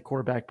had at the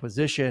quarterback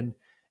position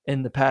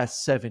in the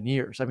past 7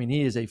 years. I mean,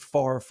 he is a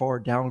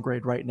far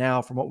downgrade right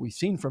now from what we've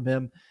seen from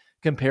him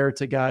compared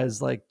to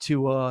guys like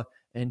Tua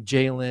and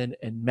Jalen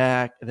and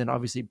Mac, and then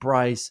obviously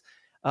Bryce,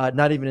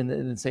 not even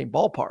in the same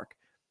ballpark.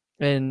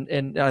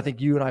 And I think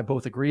you and I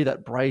both agree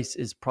that Bryce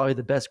is probably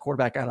the best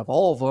quarterback out of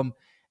all of them,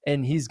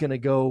 and he's going to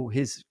go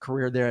his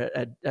career there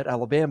at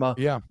Alabama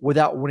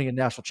without winning a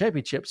national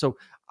championship. So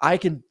I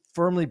can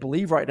firmly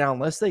believe right now,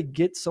 unless they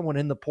get someone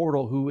in the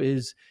portal who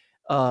is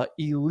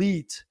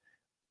elite,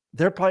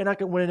 they're probably not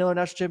going to win another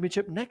national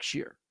championship next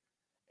year.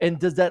 And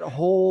does that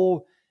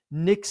whole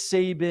Nick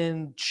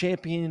Saban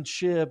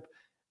championship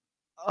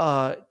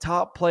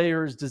top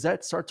players, does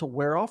that start to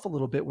wear off a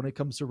little bit when it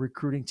comes to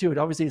recruiting too? And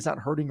obviously it's not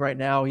hurting right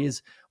now. He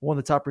is one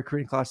of the top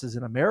recruiting classes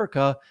in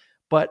America,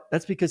 but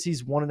that's because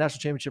he's won a national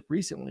championship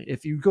recently.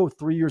 If you go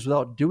 3 years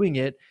without doing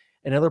it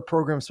and other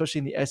programs, especially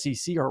in the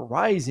SEC, are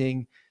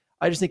rising,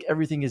 I just think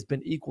everything has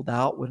been equaled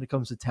out when it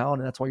comes to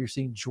talent. And that's why you're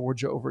seeing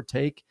Georgia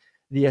overtake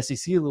the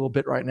SEC a little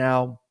bit right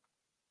now.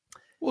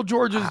 Well,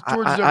 Georgia's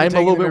I'm a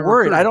little bit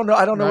worried. I don't know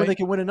right? when they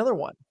can win another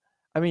one.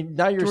 I mean,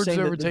 now you're Georgia's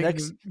saying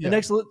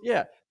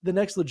that the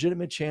next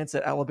legitimate chance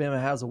that Alabama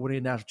has of winning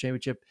a national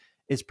championship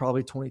is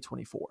probably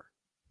 2024.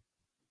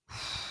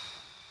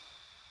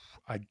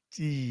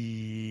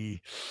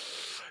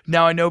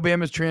 Now I know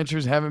Bama's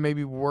transfers haven't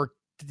maybe worked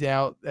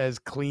out as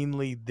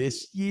cleanly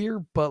this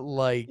year, but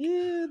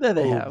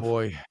they have.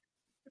 Boy.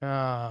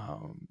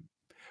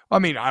 I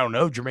mean, I don't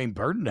know. Jermaine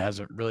Burton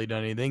hasn't really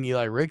done anything.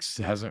 Eli Ricks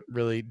hasn't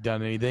really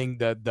done anything.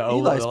 The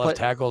left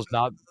tackle's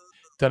not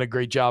done a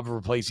great job of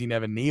replacing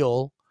Evan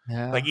Neal.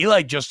 Yeah. Like,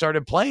 Eli just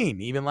started playing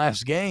even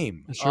last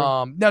game.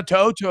 Sure. Now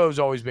To'o's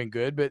always been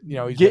good, but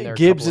he's been there.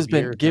 Gibbs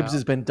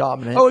has been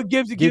dominant. Oh,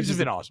 Gibbs has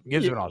been awesome.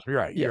 Gibbs has been awesome. You're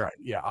right. You're right.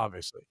 Yeah,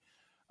 obviously.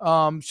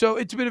 So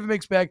it's a bit of a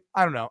mixed bag.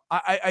 I don't know.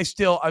 I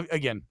still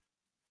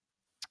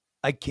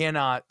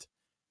cannot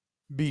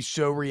be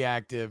so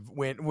reactive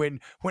when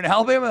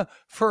Alabama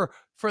for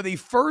the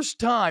first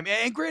time,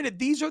 and granted,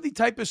 these are the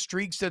type of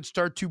streaks that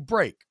start to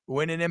break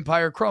when an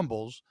empire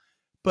crumbles.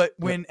 But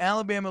when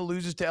Alabama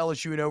loses to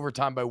LSU in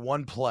overtime by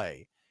one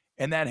play,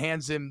 and that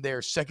hands them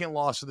their second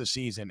loss of the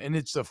season, and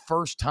it's the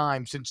first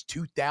time since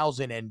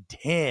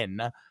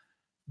 2010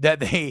 that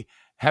they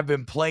have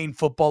been playing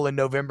football in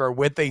November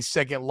with a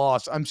second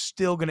loss, I'm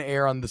still going to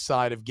err on the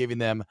side of giving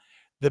them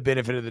the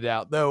benefit of the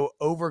doubt. Though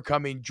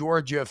overcoming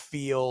Georgia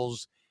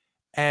feels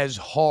as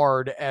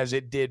hard as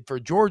it did for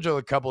Georgia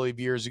a couple of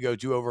years ago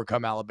to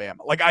overcome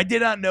Alabama. Like, I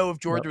did not know if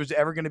Georgia was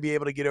ever going to be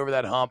able to get over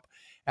that hump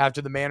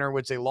after the manner in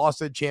which they lost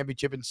the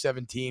championship in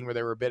 2017, where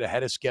they were a bit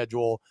ahead of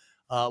schedule,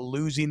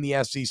 losing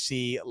the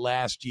SEC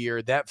last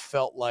year. That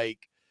felt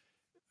like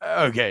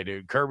Okay,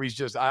 dude. Kirby's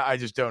just I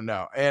just don't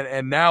know.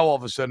 And now all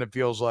of a sudden it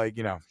feels like,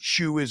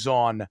 shoe is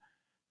on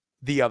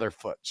the other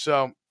foot.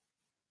 So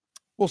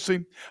we'll see.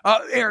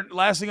 Aaron,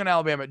 last thing on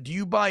Alabama. Do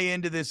you buy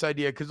into this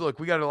idea? Because look,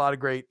 we got a lot of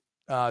great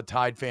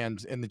Tide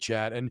fans in the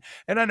chat, and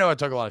I know I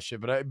talk a lot of shit,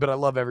 but I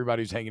love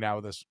everybody who's hanging out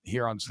with us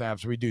here on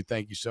Snaps. We do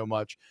thank you so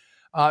much.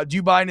 Do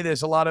you buy into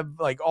this? A lot of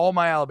all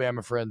my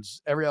Alabama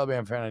friends, every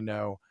Alabama fan I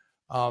know,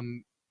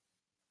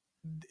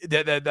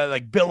 that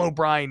like Bill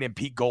O'Brien and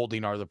Pete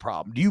Golding are the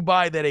problem. Do you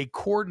buy that a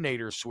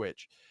coordinator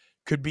switch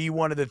could be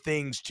one of the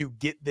things to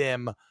get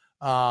them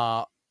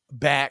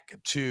back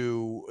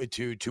to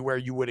where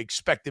you would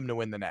expect them to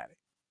win the Natty?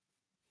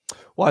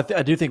 Well,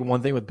 I do think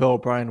one thing with Bill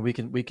O'Brien, we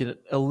can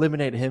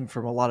eliminate him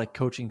from a lot of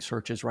coaching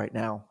searches right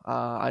now.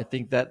 I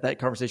think that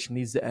conversation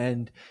needs to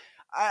end.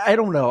 I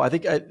don't know. I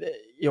think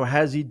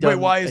has he done? Wait,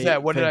 why is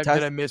that? What did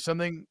I miss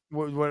something?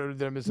 What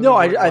did I miss? Something? No,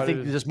 I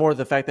think just more of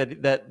the fact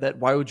that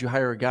why would you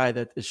hire a guy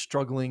that is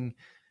struggling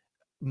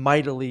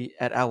mightily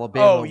at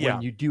Alabama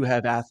when you do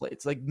have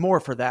athletes? Like more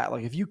for that.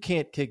 Like if you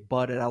can't kick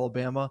butt at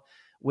Alabama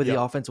with the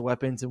offensive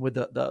weapons and with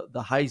the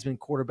Heisman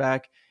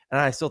quarterback, and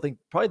I still think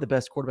probably the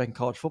best quarterback in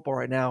college football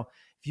right now.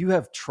 If you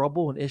have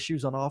trouble and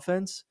issues on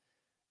offense,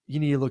 you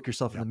need to look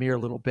yourself in the mirror a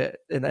little bit.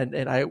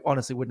 And I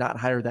honestly would not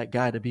hire that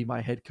guy to be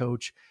my head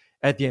coach.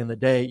 At the end of the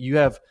day, you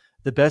have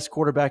the best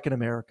quarterback in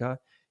America.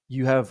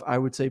 You have, I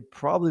would say,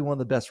 probably one of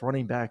the best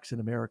running backs in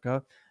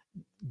America.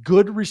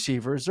 Good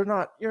receivers. They're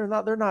not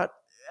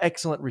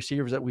excellent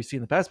receivers that we've seen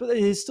in the past, but it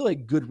is still a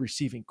good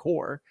receiving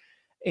core.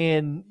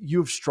 And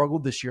you've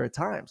struggled this year at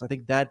times. I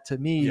think that to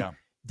me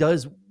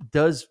does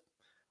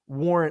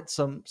warrant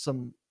some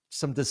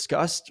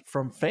disgust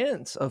from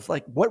fans of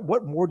like,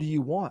 what more do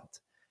you want?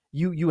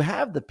 You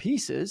have the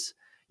pieces.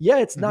 Yeah,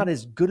 it's not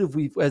as good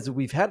as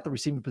we've had at the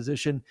receiving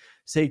position,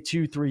 say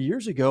 2-3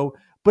 years ago,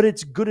 but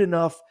it's good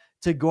enough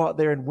to go out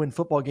there and win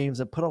football games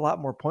and put a lot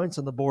more points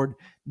on the board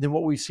than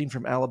what we've seen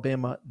from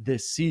Alabama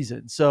this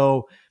season.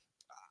 So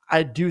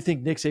I do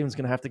think Nick Saban's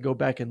going to have to go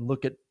back and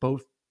look at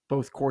both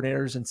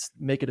coordinators and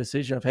make a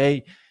decision of,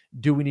 hey,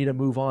 do we need to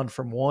move on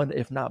from one,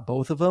 if not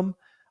both of them?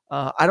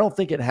 I don't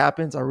think it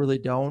happens. I really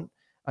don't.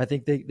 I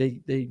think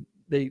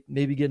they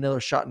maybe get another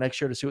shot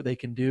next year to see what they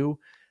can do.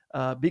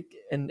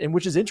 And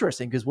which is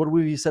interesting because what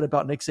we said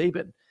about Nick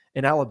Saban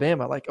in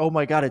Alabama, like, oh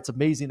my God, it's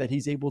amazing that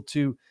he's able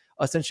to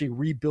essentially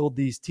rebuild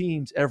these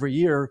teams every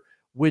year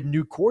with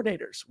new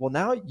coordinators. Well,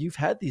 now you've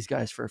had these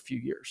guys for a few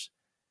years.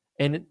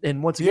 And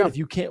once again, if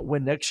you can't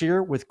win next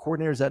year with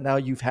coordinators that now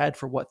you've had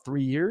for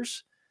 3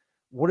 years,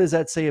 what does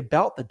that say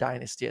about the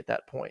dynasty at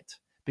that point?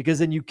 Because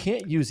then you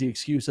can't use the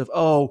excuse of,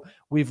 oh,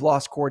 we've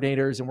lost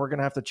coordinators and we're going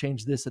to have to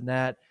change this and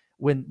that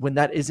when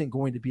that isn't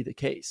going to be the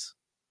case.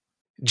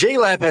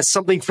 JLab has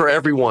something for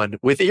everyone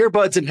with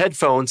earbuds and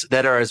headphones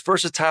that are as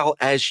versatile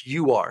as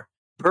you are.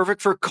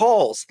 Perfect for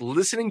calls,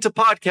 listening to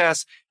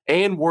podcasts,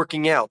 and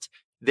working out.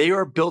 They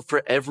are built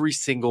for every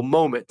single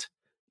moment.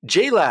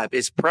 JLab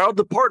is proud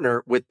to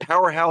partner with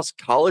Powerhouse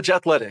College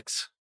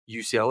Athletics,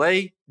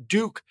 UCLA,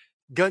 Duke,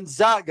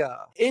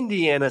 Gonzaga,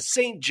 Indiana,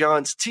 St.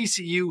 John's,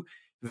 TCU,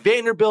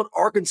 Vanderbilt,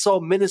 Arkansas,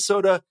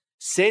 Minnesota,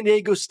 San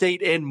Diego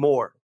State, and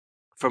more.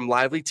 From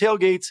lively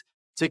tailgates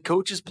to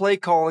coaches play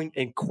calling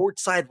and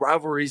courtside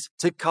rivalries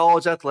to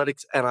college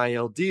athletics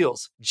NIL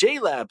deals,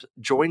 JLab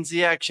joins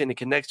the action and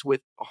connects with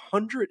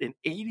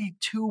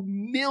 182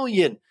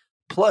 million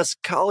plus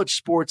college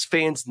sports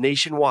fans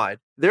nationwide.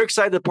 They're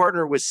excited to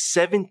partner with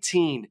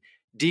 17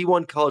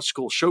 D1 college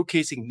schools,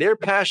 showcasing their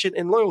passion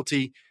and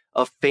loyalty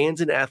of fans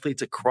and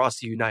athletes across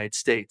the United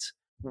States.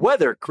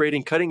 Whether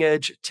creating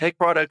cutting-edge tech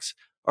products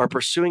or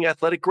pursuing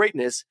athletic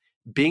greatness,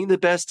 being the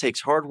best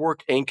takes hard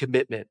work and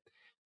commitment.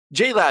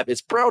 JLab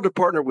is proud to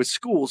partner with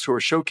schools who are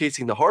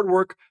showcasing the hard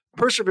work,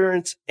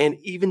 perseverance, and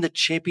even the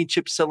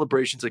championship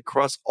celebrations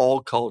across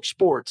all college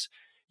sports.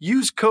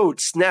 Use code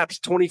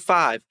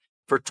SNAPS25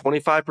 for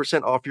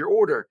 25% off your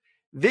order.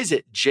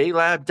 Visit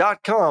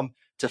JLab.com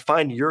to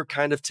find your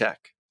kind of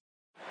tech.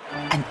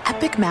 An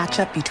epic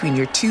matchup between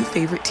your two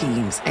favorite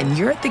teams, and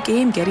you're at the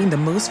game getting the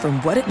most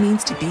from what it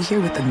means to be here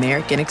with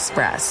American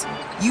Express.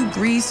 You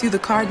breeze through the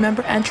card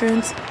member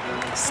entrance,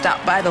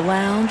 stop by the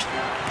lounge.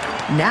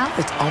 Now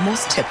it's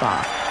almost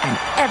tip-off, and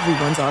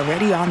everyone's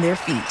already on their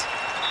feet.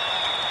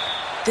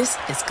 This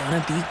is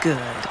gonna be good.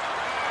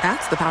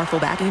 That's the powerful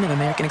backing of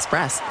American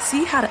Express.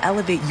 See how to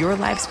elevate your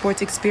live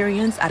sports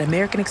experience at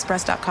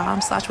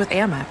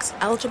americanexpress.com/withAmex.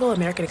 Eligible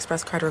American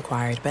Express card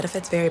required.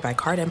 Benefits vary by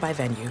card and by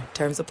venue.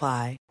 Terms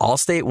apply.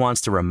 Allstate wants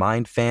to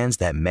remind fans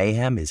that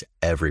mayhem is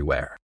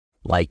everywhere.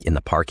 Like in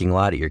the parking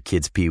lot at your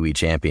kid's Pee Wee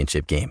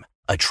Championship game.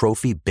 A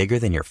trophy bigger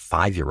than your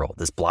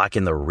 5-year-old is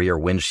blocking the rear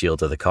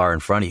windshield of the car in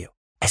front of you.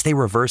 As they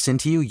reverse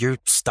into you, you're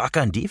stuck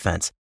on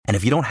defense. And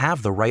if you don't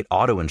have the right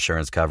auto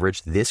insurance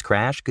coverage, this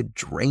crash could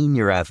drain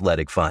your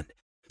athletic fund.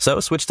 So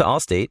switch to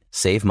Allstate,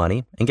 save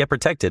money, and get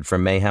protected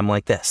from mayhem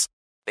like this.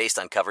 Based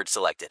on coverage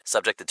selected,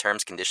 subject to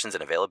terms, conditions,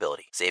 and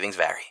availability. Savings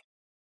vary.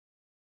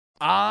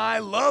 I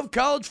love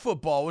college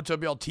football. What's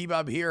up, y'all?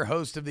 T-Bob here,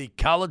 host of the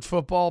College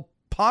Football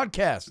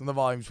podcast on the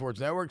Volume Sports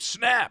Network.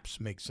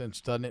 Snaps. Makes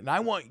sense, doesn't it? And I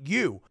want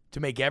you to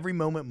make every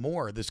moment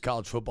more this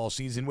college football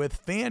season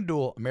with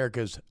FanDuel,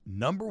 America's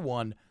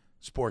 #1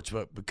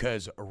 sportsbook,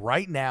 because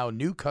right now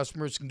new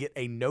customers can get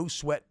a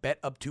no-sweat bet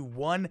up to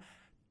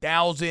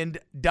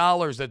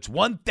 $1,000. That's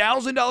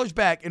 $1,000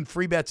 back in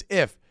free bets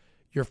if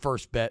your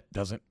first bet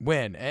doesn't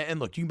win.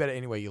 And look, you can bet it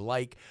any way you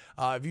like.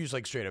 If you use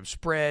like straight up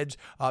spreads,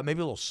 maybe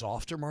a little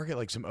softer market,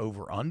 like some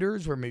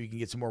over-unders where maybe you can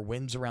get some more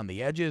wins around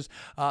the edges.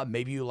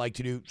 Maybe you like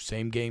to do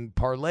same game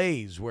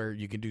parlays where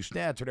you can do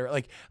stats or whatever.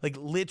 Like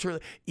literally,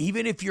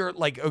 even if you're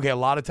like, okay, a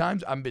lot of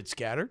times I'm a bit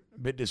scattered, a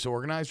bit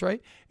disorganized,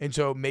 right? And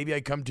so maybe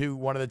I come to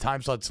one of the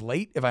time slots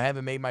late if I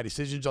haven't made my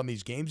decisions on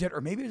these games yet, or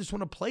maybe I just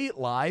want to play it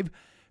live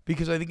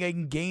because I think I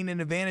can gain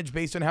an advantage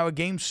based on how a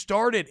game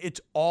started.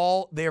 It's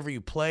all there for you.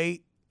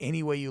 Play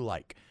any way you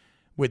like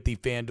with the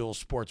FanDuel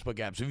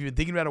Sportsbook app. So if you've been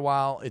thinking about it a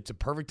while, it's a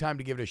perfect time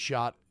to give it a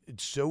shot.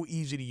 It's so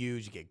easy to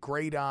use. You get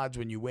great odds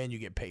when you win. You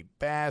get paid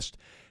fast.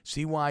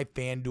 See why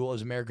FanDuel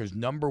is America's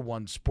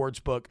 #1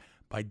 sportsbook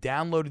by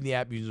downloading the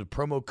app using the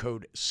promo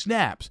code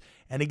SNAPS.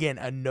 And again,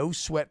 a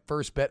no-sweat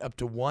first bet up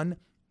to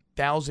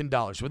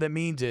 $1,000. So what that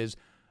means is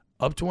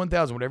up to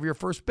 $1,000, whatever your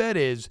first bet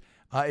is,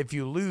 if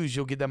you lose,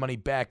 you'll get that money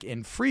back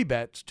in free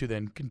bets to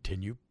then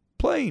continue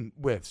playing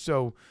with.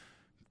 So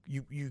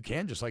you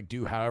can just like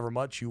do however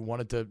much you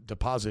wanted to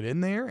deposit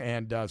in there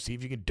and see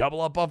if you can double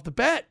up off the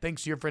bet.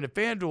 Thanks to your friend at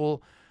FanDuel.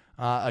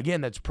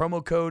 Again, that's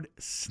promo code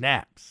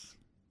SNAPS.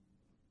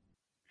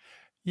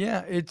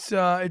 Yeah, it's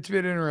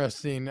been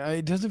interesting.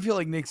 It doesn't feel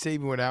like Nick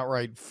Saban would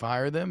outright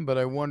fire them, but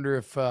I wonder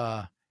if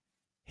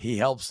he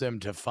helps them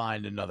to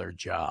find another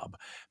job.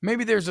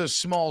 Maybe there's a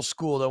small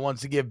school that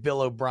wants to give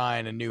Bill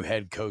O'Brien a new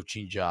head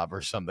coaching job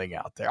or something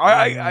out there.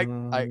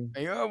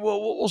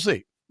 We'll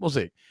see. We'll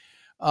see.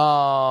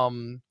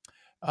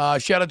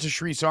 Shout out to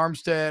Sharice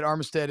Armstead.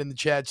 Armstead in the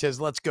chat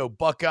says, let's go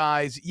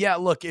Buckeyes. Yeah,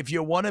 look, if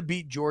you want to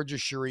beat Georgia,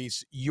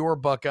 Sharice, your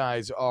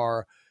Buckeyes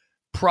are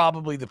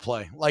probably the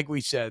play. Like we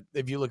said,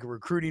 if you look at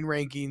recruiting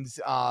rankings,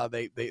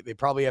 they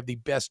probably have the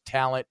best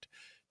talent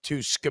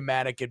to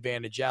schematic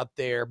advantage out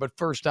there. But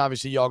first,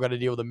 obviously, y'all got to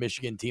deal with a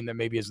Michigan team that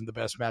maybe isn't the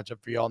best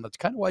matchup for y'all. And that's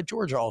kind of why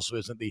Georgia also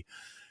isn't the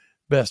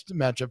best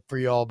matchup for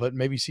y'all. But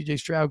maybe CJ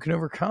Stroud can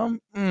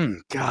overcome.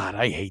 God,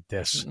 I hate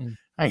this.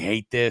 I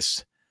hate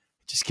this.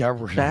 Just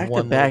got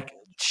back-to-back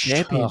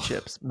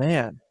championships,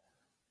 man.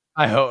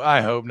 I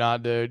hope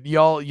not, dude.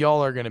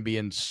 Y'all are gonna be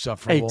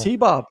insufferable. Hey,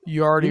 T-Bob,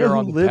 you already are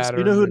on the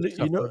pattern.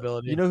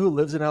 You know who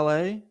lives in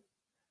LA?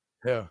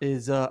 Yeah.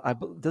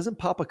 Doesn't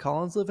Papa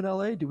Collins live in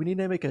LA? Do we need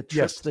to make a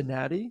trip to the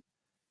Natty?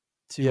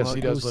 Yes,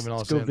 he does live in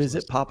Los Angeles. Go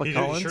visit Papa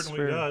Collins. He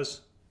certainly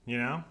does. You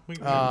know.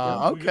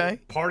 Okay.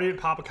 We party at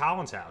Papa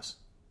Collins' house.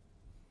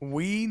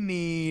 We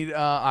need.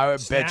 I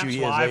bet you he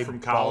has a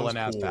ballin'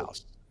 ass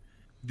house.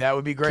 That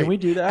would be great. Can we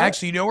do that?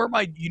 Actually,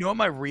 you know what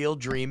my real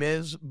dream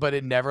is, but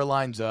it never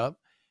lines up,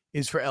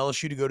 is for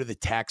LSU to go to the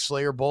Tax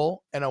Slayer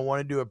Bowl, and I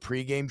want to do a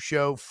pregame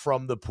show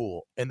from the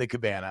pool in the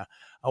cabana.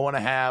 I want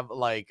to have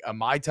like a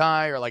Mai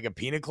Tai or like a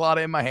pina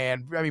colada in my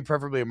hand. I mean,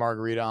 preferably a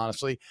margarita,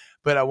 honestly.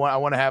 But I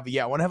want to have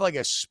like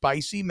a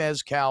spicy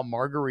mezcal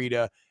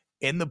margarita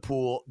in the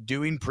pool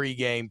doing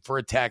pregame for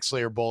a Tax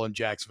Slayer Bowl in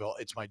Jacksonville.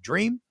 It's my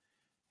dream.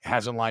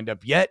 Hasn't lined up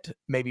yet.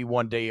 Maybe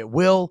one day it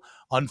will.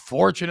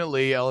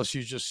 Unfortunately,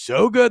 LSU's just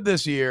so good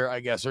this year. I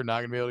guess they're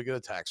not going to be able to get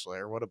a Tax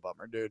Slayer. What a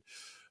bummer, dude.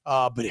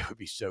 But it would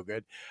be so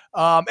good.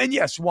 And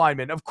yes,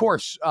 Weinman, of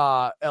course,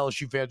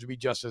 LSU fans would be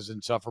just as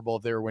insufferable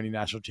if they were winning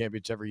national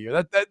championships every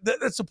year.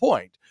 That's the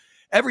point.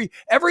 Every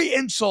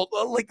insult,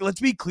 like,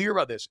 let's be clear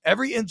about this.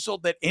 Every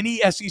insult that any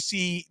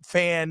SEC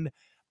fan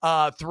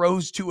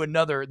throws to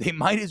another, they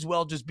might as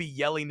well just be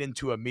yelling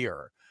into a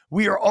mirror.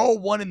 We are all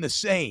one and the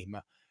same.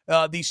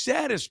 The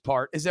saddest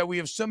part is that we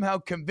have somehow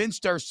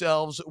convinced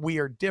ourselves we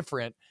are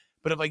different.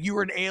 But if like you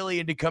were an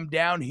alien to come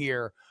down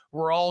here,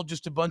 we're all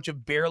just a bunch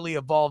of barely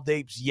evolved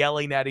apes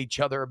yelling at each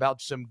other about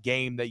some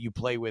game that you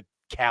play with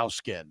cow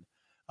skin.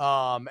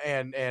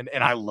 And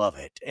I love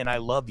it. And I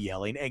love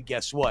yelling. And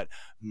guess what?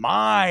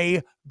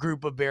 My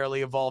group of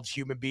barely evolved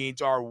human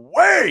beings are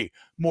way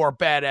more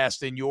badass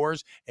than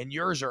yours. And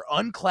yours are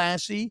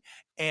unclassy.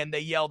 And they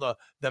yell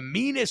the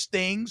meanest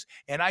things.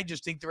 And I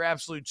just think they're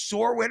absolute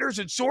sore winners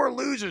and sore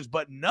losers.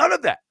 But none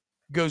of that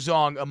goes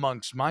on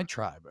amongst my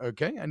tribe.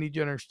 Okay? I need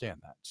you to understand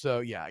that. So,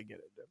 yeah, I get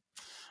it.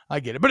 I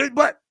get it.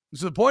 But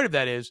so the point of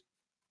that is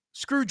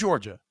screw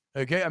Georgia.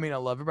 Okay? I mean, I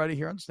love everybody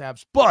here on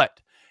Snaps.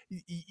 But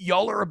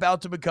y'all are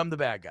about to become the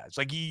bad guys.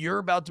 Like, you're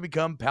about to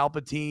become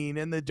Palpatine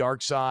and the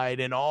dark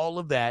side and all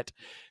of that.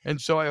 And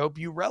so I hope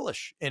you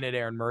relish in it,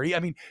 Aaron Murray. I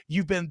mean,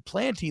 you've been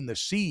planting the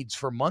seeds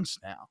for months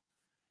now.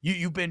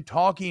 You've been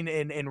talking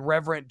in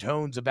reverent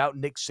tones about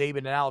Nick Saban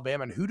and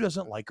Alabama and who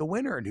doesn't like a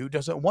winner and who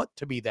doesn't want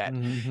to be that.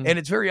 Mm-hmm. And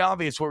it's very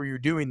obvious what you're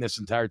doing this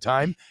entire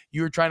time.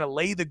 You were trying to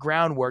lay the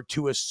groundwork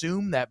to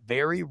assume that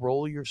very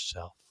role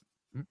yourself.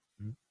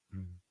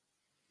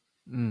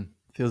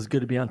 Feels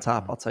good to be on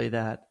top. I'll tell you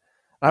that.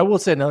 I will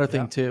say another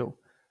thing too.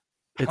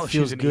 It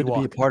feels good to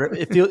be a part of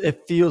it.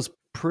 It feels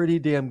pretty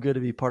damn good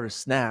to be part of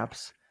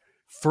Snaps.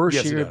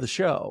 First year of the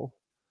show.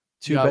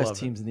 Two Yeah, I best love it.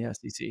 teams in the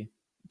SEC.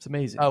 It's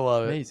amazing. I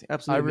love it. Amazing. I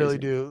Absolutely really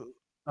amazing. do.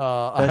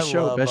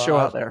 Best show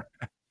out there.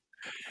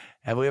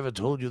 Have we ever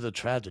told you the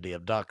tragedy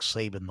of Doc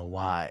Saban the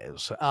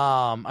Wise?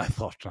 I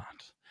thought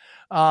not.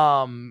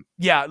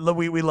 Yeah,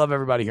 we love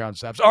everybody here on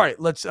Snaps. All right,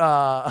 let's dude,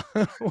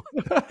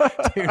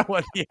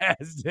 what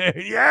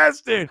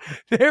yes, dude.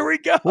 There we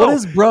go. What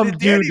does Brum Did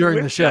do Danny during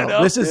the whip show? that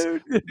up, This is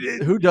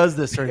dude? who does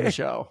this during the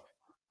show?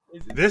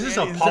 This is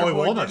a that Polly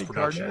what Walnuts Danny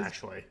production, Carter is?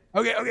 actually.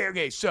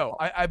 Okay. So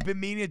I've been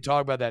meaning to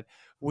talk about that.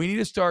 We need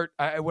to start.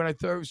 When I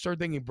start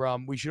thinking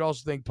Brum, we should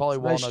also think Polly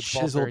Nice Walnuts,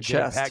 Paul chiseled Farrington,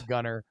 chest. Pat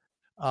Gunner,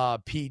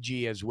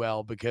 PG as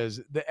well, because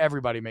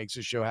everybody makes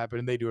the show happen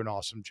and they do an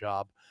awesome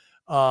job.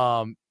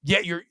 Yeah,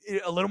 you're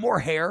a little more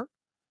hair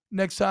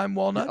next time,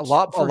 Walnuts. A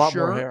lot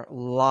sure. more hair. A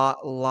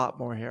lot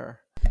more hair.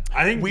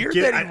 I think Weird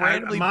that he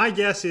randomly. my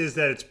guess is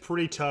that it's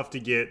pretty tough to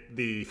get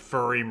the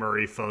Furry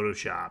Murray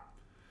Photoshop.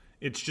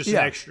 It's just an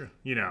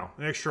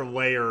extra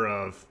layer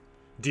of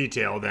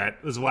detail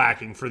that was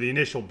lacking for the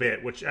initial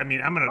bit. Which I'm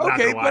gonna not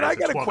gonna lie, but I it's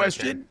a got a 12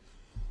 question.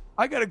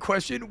 I got a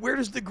question. Where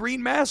does the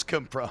green mask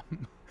come from?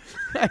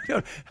 I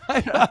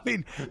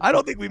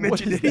don't think we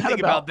mentioned anything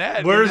about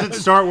that. Where does it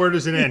start? Where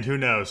does it end? Who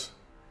knows?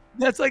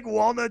 That's like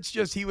Walnuts.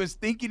 He was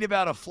thinking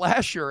about a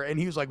flasher, and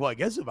he was like, "Well, I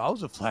guess if I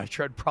was a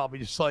flasher, I'd probably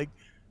just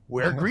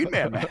wear a Green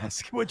Man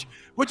mask," which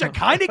I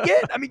kind of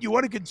get. I mean, you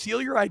want to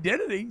conceal your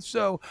identity,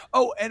 so.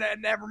 Oh, and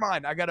never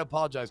mind. I got to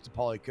apologize to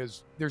Paulie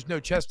because there's no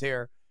chest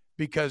hair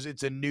because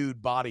it's a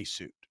nude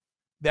bodysuit.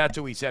 That's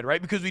what we said,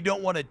 right? Because we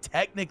don't want to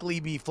technically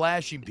be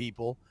flashing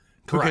people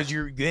because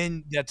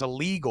that's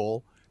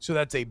illegal. So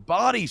that's a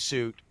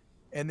bodysuit,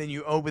 and then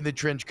you open the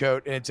trench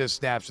coat, and it just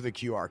snaps to the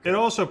QR code. It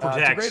also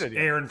protects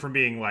Aaron from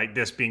being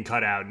being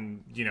cut out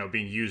and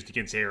being used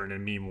against Aaron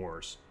in meme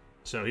wars.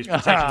 So he's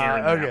protecting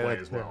Aaron in that way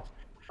as well.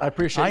 I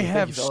appreciate it.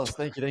 Thank you, fellas.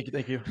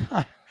 Thank you.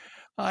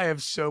 I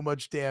have so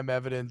much damn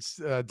evidence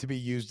to be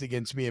used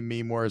against me in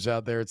meme wars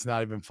out there. It's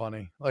not even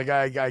funny.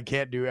 I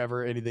can't do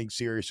ever anything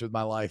serious with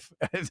my life.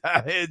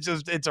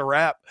 It's a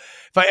wrap.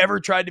 If I ever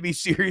tried to be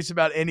serious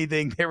about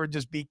anything, there would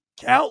just be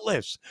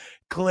countless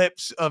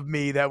clips of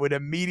me that would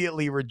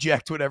immediately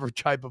reject whatever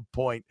type of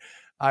point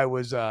I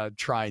was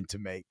trying to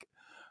make.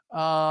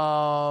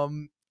 I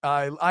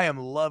am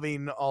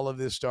loving all of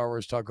this Star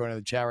Wars talk going in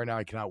the chat right now.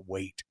 I cannot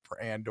wait for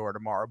Andor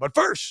tomorrow. But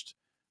first,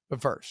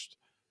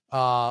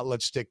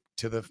 let's stick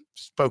to the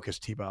focus,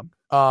 T-Bob.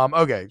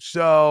 Okay,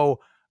 so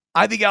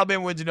I think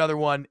Alabama wins another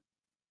one.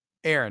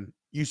 Aaron,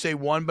 you say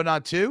one but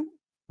not two?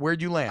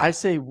 Where'd you land? I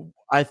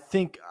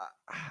think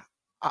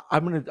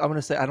I'm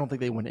gonna say I don't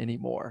think they win any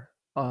more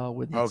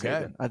with Nick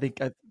Saban.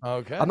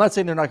 I'm not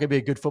saying they're not gonna be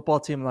a good football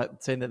team. I'm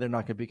not saying that they're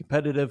not gonna be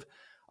competitive.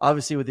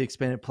 Obviously, with the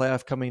expanded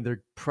playoff coming,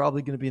 they're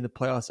probably going to be in the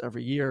playoffs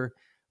every year.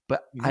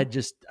 But I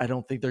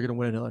don't think they're going to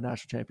win another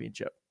national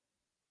championship.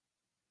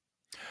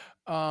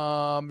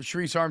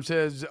 Sharice Arm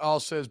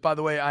says, by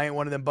the way, I ain't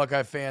one of them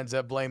Buckeye fans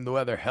that blame the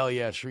weather. Hell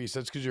yeah, Sharice,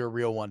 that's because you're a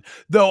real one.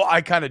 Though I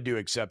kind of do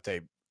accept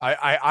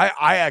I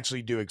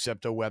actually do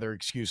accept a weather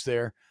excuse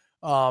there.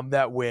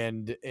 That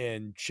wind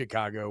in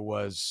Chicago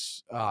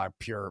was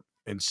pure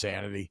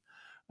insanity.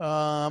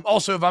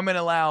 Also, if I'm going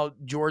to allow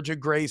Georgia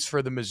grace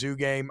for the Mizzou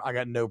game, I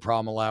got no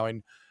problem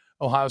allowing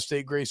Ohio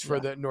State grace for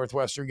the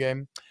Northwestern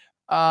game.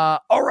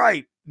 All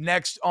right,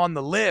 next on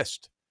the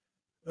list.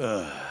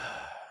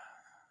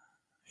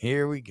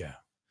 Here we go.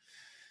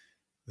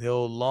 The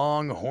old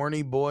long,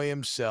 horny boy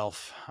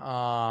himself.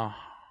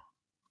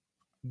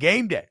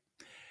 Game day.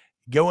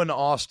 Going to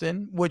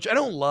Austin, which I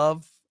don't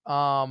love.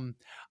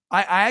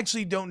 I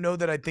actually don't know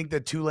that I think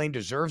that Tulane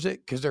deserves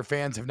it because their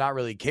fans have not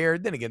really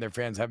cared. Then again, their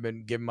fans haven't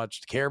been given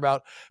much to care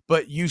about.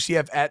 But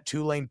UCF at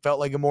Tulane felt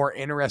like a more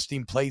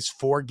interesting place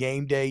for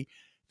game day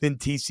than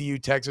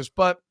TCU-Texas.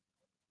 But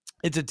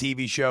it's a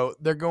TV show.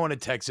 They're going to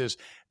Texas.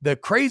 The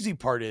crazy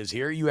part is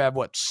here you have,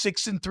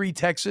 6-3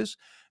 Texas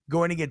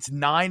going against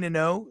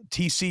 9-0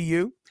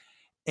 TCU.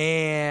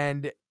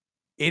 And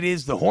it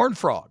is the Horned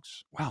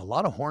Frogs. Wow, a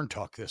lot of horn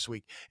talk this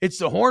week. It's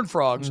the Horned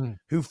Frogs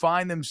who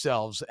find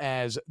themselves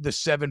as the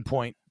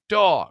 7-point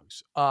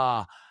dogs.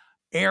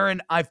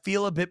 Aaron, I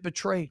feel a bit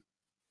betrayed.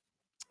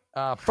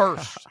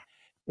 First,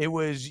 it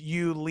was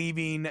you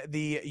leaving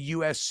the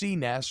USC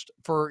nest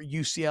for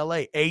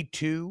UCLA.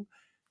 A2,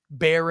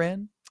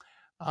 Barron.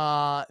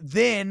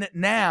 Then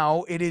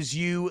now it is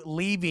you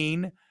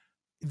leaving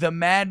the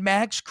Mad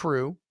Max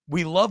crew.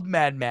 We love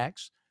Mad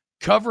Max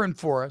covering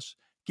for us,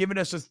 giving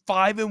us a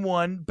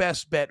 5-1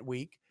 best bet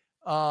week.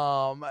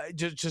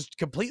 Just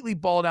completely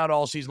balled out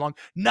all season long.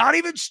 Not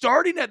even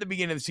starting at the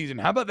beginning of the season.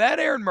 How about that,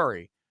 Aaron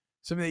Murray?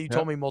 Something that you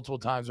told me multiple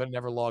times, but I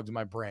never logged in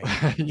my brain.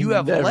 You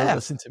have never left.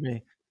 listened to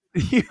me.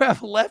 You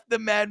have left the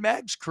Mad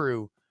Max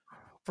crew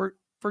for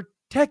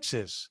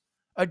Texas,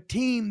 a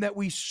team that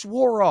we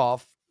swore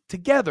off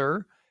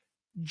together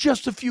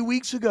just a few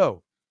weeks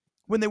ago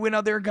when they went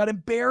out there and got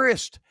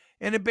embarrassed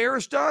and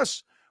embarrassed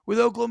us with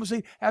Oklahoma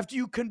State after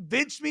you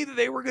convinced me that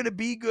they were going to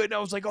be good. And I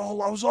was like, oh,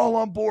 I was all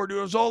on board. Dude,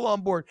 I was all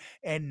on board.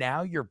 And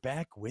now you're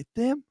back with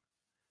them?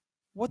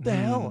 What the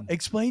hell?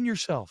 Explain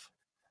yourself.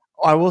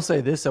 I will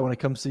say this, that when it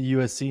comes to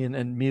USC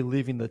and me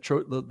leaving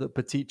the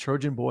petite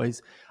Trojan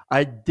boys,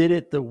 I did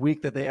it the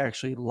week that they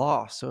actually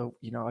lost. So,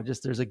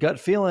 there's a gut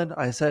feeling.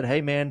 I said,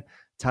 hey, man,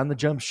 time to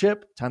jump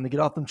ship, time to get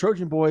off them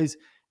Trojan boys.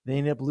 They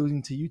ended up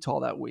losing to Utah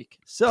that week.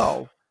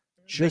 So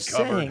just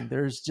saying,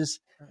 there's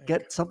just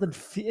get something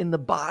in the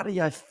body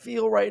I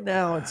feel right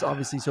now. It's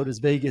obviously so does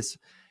Vegas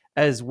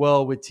as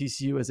well, with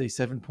TCU as a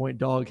 7-point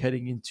dog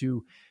heading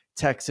into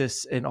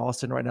Texas and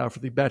Austin right now for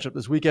the matchup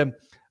this weekend.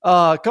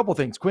 A couple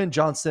things. Quinn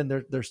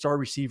Johnston, their star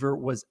receiver,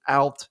 was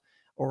out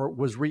or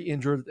was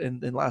re-injured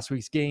in last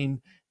week's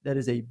game. That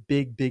is a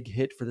big, big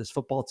hit for this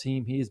football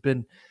team. He has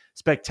been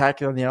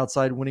spectacular on the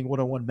outside, winning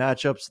one-on-one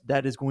matchups.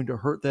 That is going to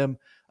hurt them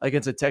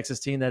against a Texas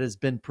team that has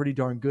been pretty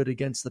darn good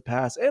against the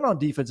pass and on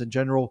defense in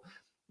general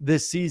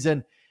this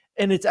season,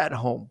 and it's at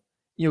home.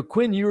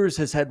 Quinn Ewers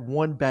has had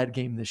one bad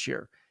game this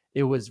year.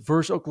 It was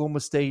versus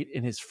Oklahoma State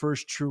in his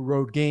first true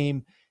road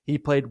game. He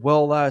played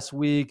well last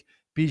week.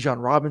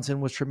 Bijan Robinson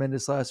was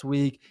tremendous last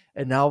week.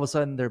 And now all of a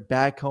sudden they're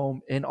back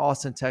home in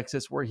Austin,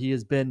 Texas, where he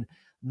has been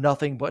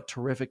nothing but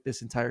terrific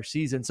this entire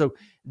season. So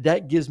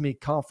that gives me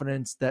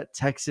confidence that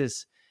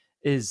Texas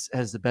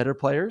has the better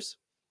players.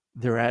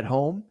 They're at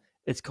home.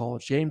 It's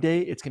college game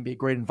day. It's going to be a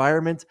great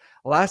environment.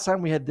 Last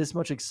time we had this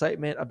much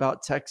excitement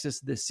about Texas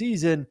this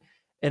season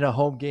in a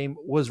home game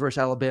was versus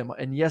Alabama.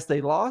 And yes, they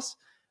lost,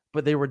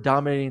 but they were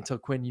dominating until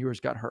Quinn Ewers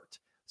got hurt.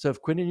 So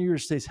if Quinn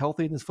Ewers stays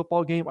healthy in this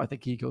football game, I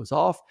think he goes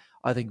off.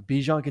 I think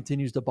Bijan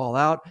continues to ball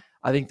out.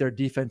 I think their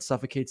defense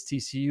suffocates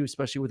TCU,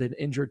 especially with an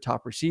injured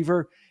top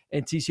receiver.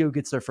 And TCU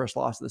gets their first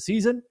loss of the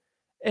season.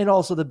 And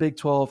also the Big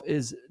 12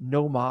 is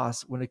no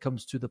mas when it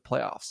comes to the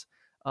playoffs.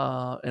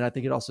 And I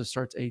think it also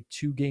starts a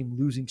 2-game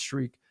losing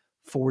streak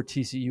for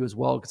TCU as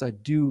well, because I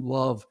do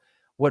love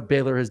what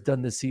Baylor has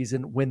done this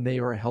season when they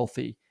are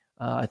healthy.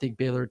 I think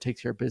Baylor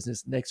takes care of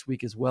business next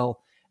week as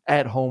well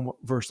at home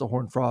versus the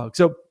Horned Frogs.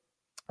 So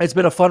it's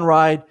been a fun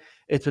ride.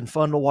 It's been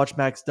fun to watch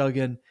Max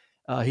Duggan.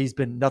 He's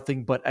been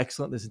nothing but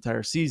excellent this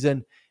entire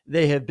season.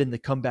 They have been the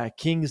comeback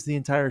kings the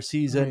entire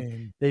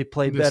season. They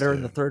play better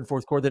in the third and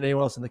fourth quarter than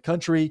anyone else in the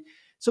country.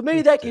 So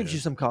maybe that gives you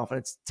some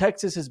confidence.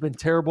 Texas has been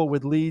terrible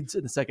with leads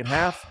in the second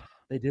half.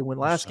 They did win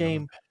last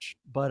game.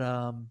 But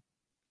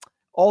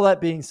all that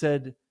being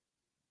said,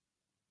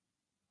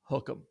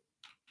 hook 'em.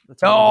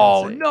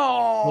 No,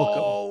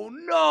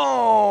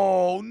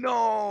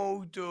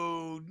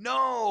 dude,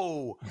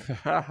 no.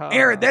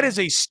 Aaron, that is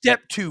a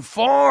step too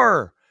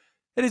far.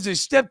 That is a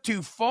step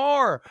too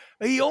far.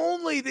 The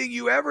only thing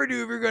you ever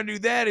do if you're going to do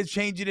that is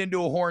change it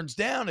into a horns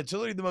down. It's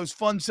literally the most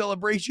fun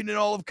celebration in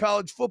all of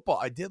college football.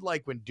 I did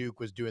like when Duke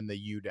was doing the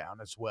U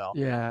down as well.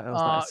 Yeah, that was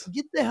nice.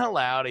 Get the hell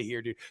out of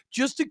here, dude.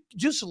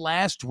 Just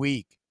last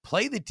week,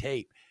 play the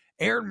tape.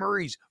 Aaron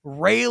Murray's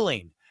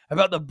railing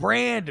about the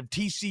brand of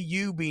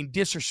TCU being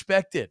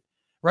disrespected,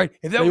 right?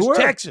 If that was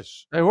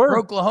Texas or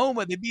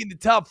Oklahoma, they'd be in the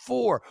top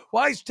 4.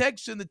 Why is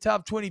Texas in the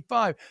top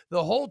 25?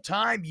 The whole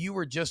time you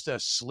were just a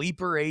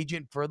sleeper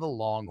agent for the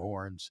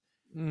Longhorns.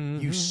 Mm-hmm.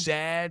 You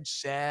sad,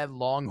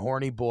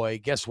 Longhorny boy.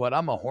 Guess what?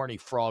 I'm a horny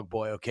frog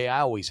boy, okay? I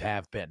always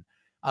have been.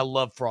 I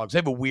love frogs. I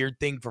have a weird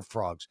thing for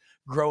frogs.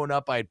 Growing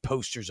up, I had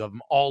posters of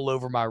them all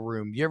over my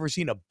room. You ever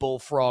seen a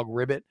bullfrog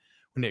ribbit?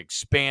 When it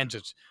expands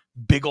its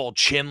big old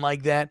chin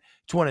like that,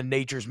 it's one of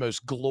nature's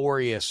most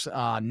glorious,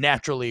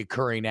 naturally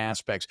occurring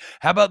aspects.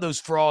 How about those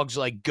frogs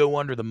like go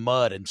under the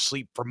mud and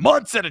sleep for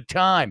months at a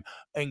time?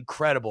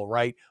 Incredible,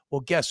 right?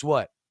 Well, guess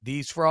what?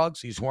 These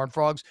frogs, these horned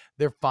frogs,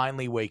 they're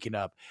finally waking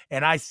up.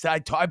 And I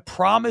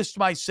promised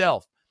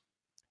myself,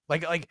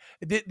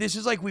 this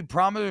is like we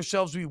promised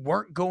ourselves we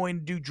weren't going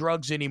to do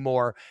drugs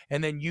anymore.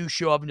 And then you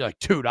show up and you're like,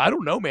 dude, I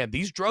don't know, man.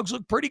 These drugs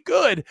look pretty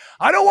good.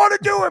 I don't want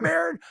to do them,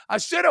 Aaron. I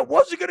said I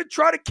wasn't going to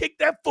try to kick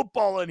that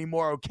football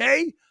anymore,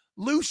 okay,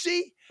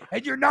 Lucy?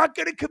 And you're not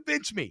going to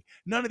convince me.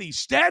 None of these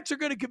stats are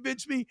going to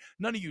convince me.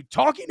 None of you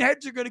talking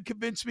heads are going to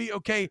convince me,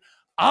 okay?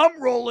 I'm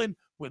rolling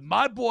with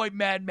my boy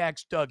Mad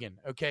Max Duggan,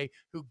 okay,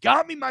 who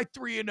got me my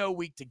 3-0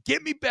 week to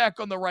get me back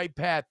on the right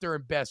path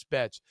during best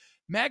bets.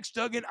 Max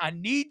Duggan, I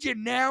need you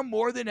now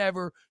more than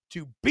ever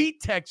to beat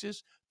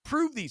Texas,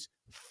 prove these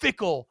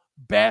fickle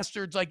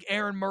bastards like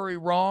Aaron Murray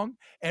wrong,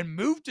 and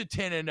move to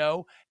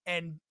 10-0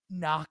 and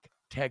knock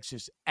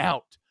Texas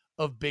out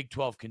of Big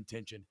 12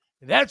 contention.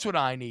 That's what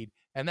I need,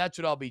 and that's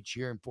what I'll be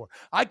cheering for.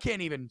 I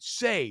can't even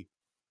say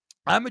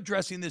I'm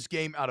addressing this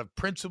game out of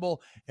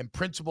principle and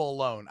principle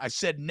alone. I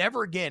said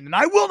never again, and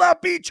I will not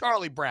be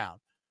Charlie Brown,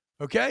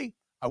 okay?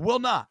 I will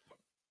not.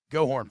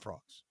 Go Horned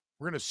Frogs.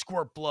 We're going to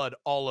squirt blood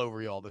all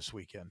over y'all this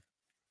weekend.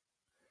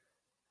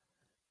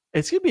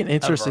 It's going to be an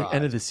interesting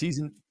end of the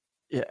season.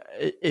 Yeah,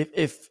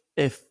 if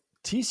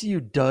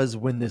TCU does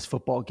win this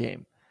football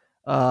game,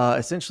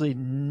 essentially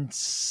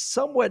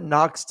somewhat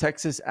knocks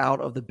Texas out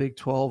of the Big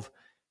 12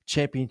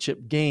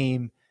 championship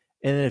game,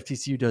 and then if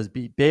TCU does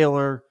beat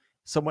Baylor,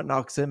 somewhat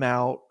knocks them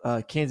out.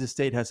 Kansas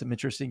State has some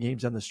interesting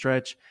games on the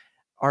stretch.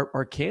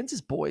 Our Kansas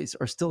boys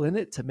are still in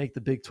it to make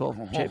the Big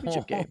 12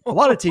 championship game. A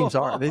lot of teams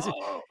are.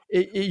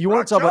 You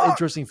want to talk about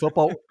interesting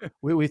football?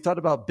 We thought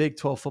about Big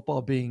 12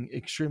 football being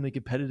extremely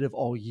competitive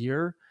all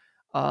year.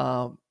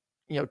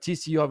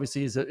 TCU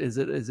obviously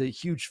is a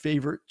huge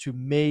favorite to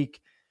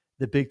make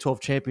the Big 12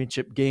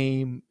 championship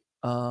game.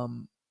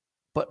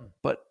 But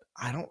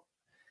I don't.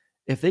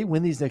 If they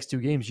win these next two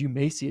games, you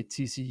may see a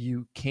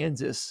TCU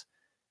Kansas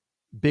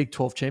Big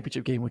 12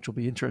 championship game, which will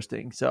be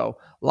interesting. So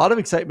a lot of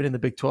excitement in the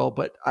Big 12,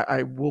 but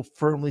I will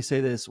firmly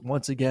say this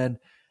once again,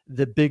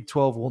 the Big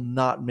 12 will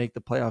not make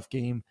the playoff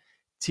game.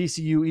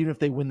 TCU, even if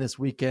they win this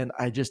weekend,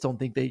 I just don't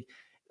think the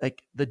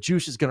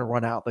juice is going to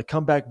run out. The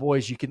comeback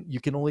boys, you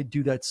can only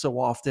do that so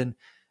often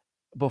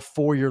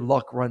before your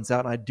luck runs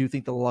out. And I do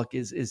think the luck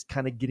is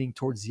kind of getting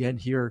towards the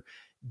end here,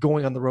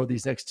 going on the road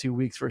these next 2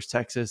 weeks versus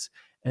Texas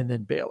and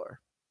then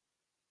Baylor.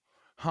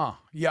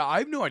 Yeah, I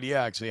have no idea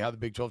actually how the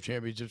Big 12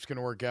 championship is going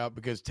to work out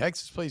because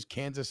Texas plays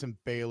Kansas and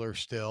Baylor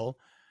still.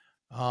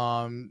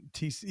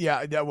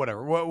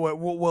 Whatever.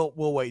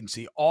 We'll wait and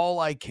see.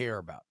 All I care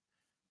about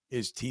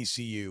is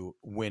TCU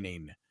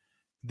winning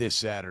this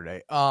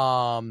Saturday.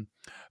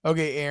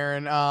 Okay,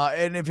 Aaron.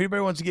 And if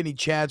anybody wants to get any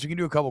chats, we can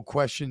do a couple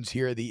questions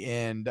here at the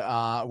end.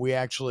 We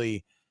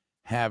actually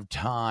have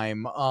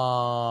time.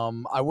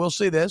 I will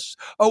say this.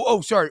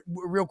 Sorry.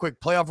 Real quick.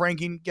 Playoff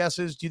ranking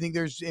guesses. Do you think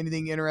there's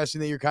anything interesting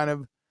that you're kind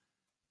of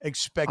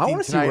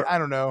expecting tonight? I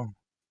don't know.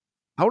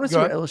 I want to see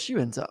where LSU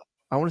ends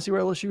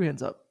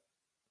up.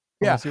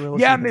 Yeah,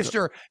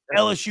 Mr.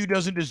 LSU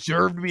doesn't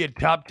deserve to be a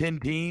top 10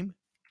 team.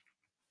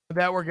 How'd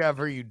that work out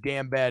for you,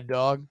 damn bad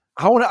dog?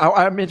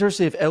 I'm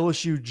interested if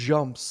LSU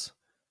jumps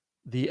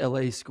the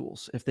LA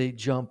schools. If they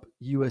jump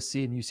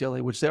USC and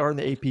UCLA, which they are in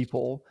the AP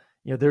poll,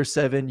 they're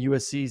 7,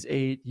 USC's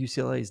 8,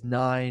 UCLA's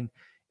 9,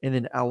 and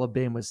then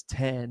Alabama's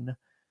 10.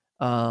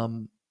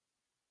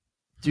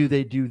 Do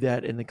they do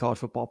that in the college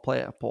football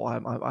playoff poll?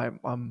 I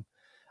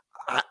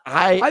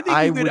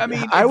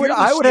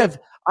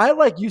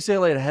like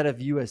UCLA ahead of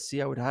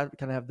USC. I would kind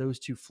of have those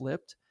two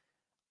flipped.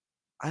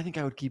 I think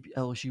I would keep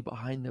LSU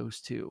behind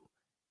those two.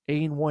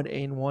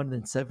 8-1, 8-1,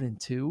 then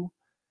 7-2.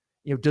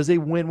 Does they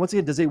win? Once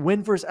again, does they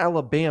win versus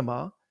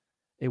Alabama?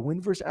 A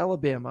win versus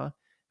Alabama,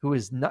 who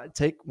is not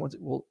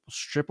will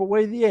strip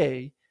away the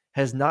A,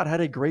 has not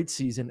had a great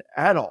season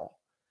at all.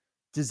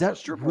 Does that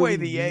strip really away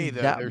the A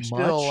though? They're much?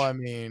 still. I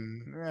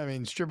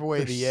mean, strip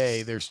away the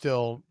A. They're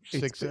still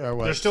 6 or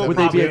what? They're still would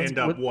probably they be end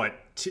up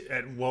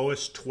at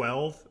lowest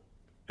 12,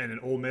 and then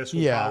Ole Miss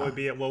will probably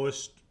be at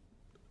lowest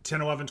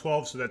 10, 11,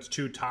 12. So that's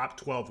 2 top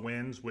 12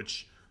 wins,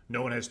 which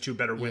no one has 2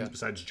 better wins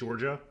besides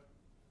Georgia.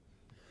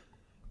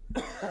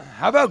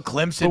 How about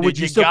Clemson? But would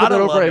you still put that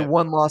over a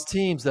one-loss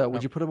teams though?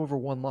 Would you put them over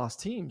one-loss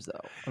teams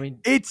though? I mean,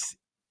 it's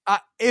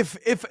if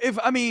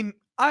I'm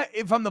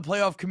the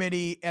playoff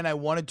committee and I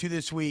wanted to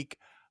this week,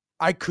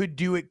 I could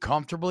do it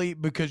comfortably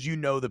because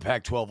the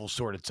Pac-12 will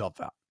sort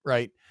itself out,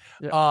 right?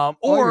 Yeah.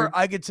 Or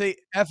I could say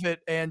F it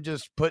and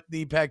just put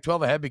the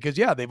Pac-12 ahead because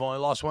they've only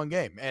lost 1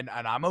 game, and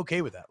I'm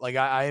okay with that. Like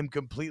I am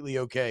completely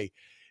okay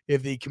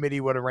if the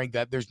committee would have ranked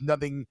that. There's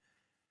nothing.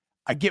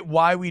 I get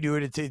why we do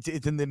it.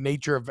 It's in the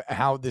nature of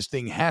how this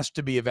thing has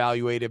to be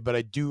evaluated,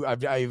 but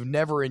I've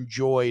never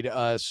enjoyed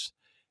us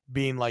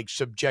being like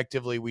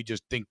subjectively we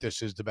just think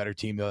this is the better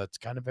team, though. That's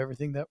kind of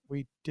everything that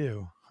we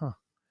do. Huh.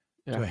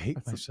 Yeah, do I hate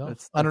myself?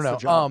 That's I don't know.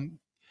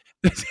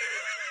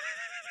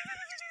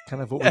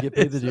 Kind of what we get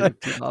paid to do.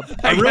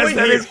 I really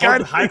hate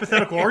kind of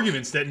hypothetical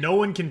arguments that no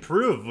one can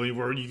prove,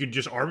 where you could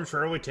just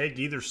arbitrarily take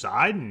either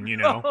side, and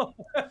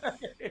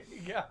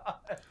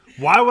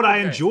why would I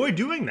enjoy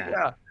doing that?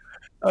 Yeah.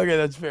 Okay,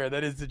 that's fair.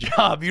 That is the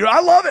job. I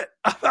love it.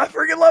 I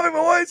freaking love it,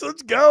 boys.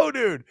 Let's go,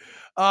 dude.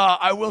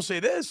 I will say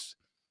this.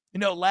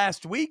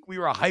 Last week we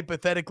were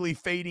hypothetically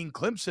fading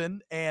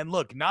Clemson. And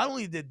look, not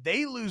only did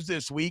they lose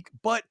this week,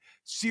 but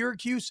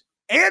Syracuse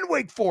and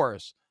Wake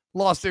Forest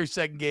lost their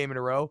second game in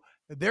a row.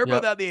 They're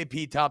both out the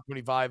AP top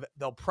 25.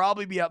 They'll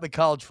probably be out the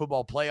college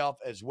football playoff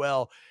as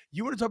well.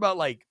 You want to talk about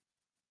like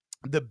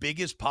the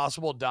biggest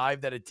possible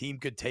dive that a team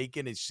could take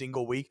in a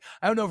single week?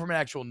 I don't know from an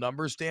actual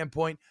numbers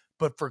standpoint,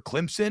 but for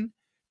Clemson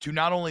to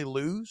not only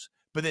lose,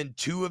 but then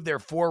 2 of their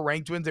 4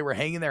 ranked wins they were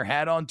hanging their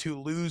hat on to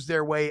lose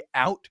their way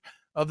out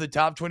of the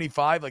top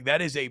 25. Like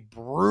that is a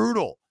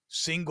brutal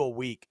single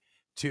week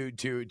to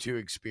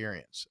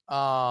experience.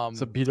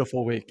 It's a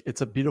beautiful week.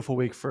 It's a beautiful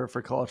week for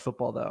college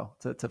football though,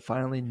 to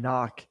finally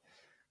knock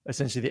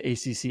essentially the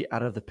ACC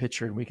out of the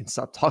picture and we can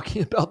stop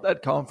talking about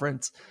that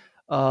conference.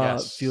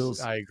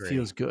 Feels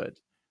good.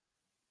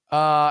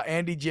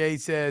 Andy J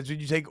says,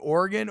 would you take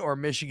Oregon or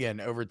Michigan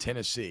over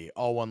Tennessee?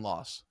 All 1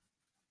 loss.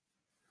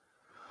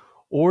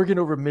 Oregon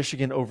over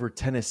Michigan over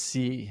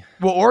Tennessee.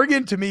 Well,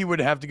 Oregon to me would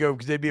have to go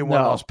because they'd be a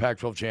 1-loss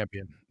Pac-12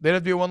 champion. They'd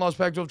have to be a 1-loss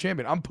Pac-12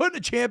 champion. I'm putting a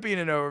champion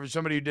in over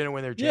somebody who didn't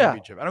win their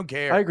championship. I don't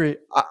care. I agree.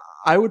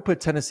 I would put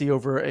Tennessee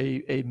over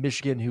a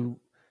Michigan who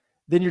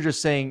 – then you're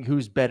just saying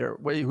who's better.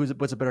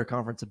 What's a better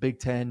conference, a Big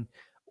Ten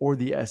or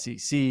the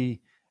SEC?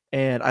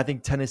 And I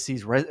think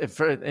Tennessee's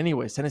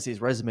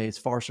resume is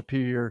far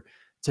superior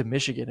to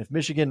Michigan. If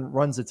Michigan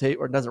runs the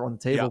table or doesn't run the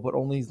table, but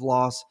only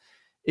loss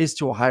is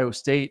to Ohio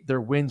State, their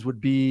wins would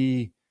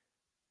be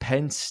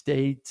Penn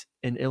State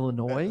and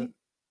Illinois.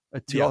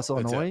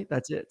 Illinois.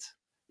 That's it.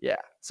 Yeah.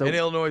 So and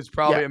Illinois is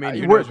probably. I mean,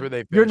 who we're- knows where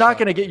they? You're not finish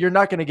going to get. You're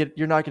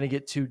not going to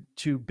get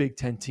two Big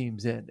Ten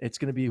teams in. It's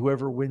going to be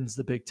whoever wins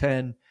the Big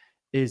Ten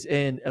is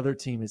in. Other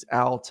team is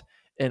out.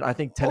 And I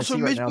think Tennessee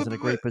Also, right now is in a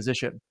great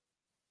position.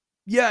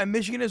 Yeah, and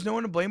Michigan has no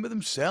one to blame but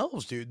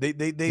themselves, dude. They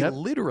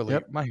literally,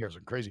 my hair's are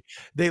crazy.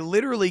 They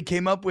literally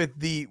came up with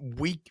the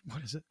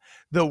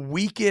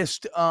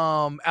weakest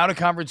out of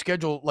conference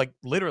schedule, like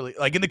literally,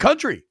 like in the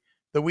country,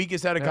 the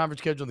weakest out of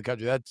conference schedule in the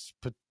country. That's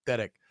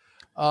pathetic.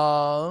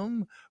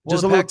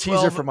 Just a little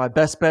teaser for my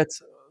best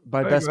bets.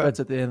 My best bets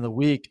at the end of the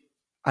week.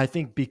 I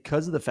think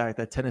because of the fact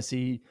that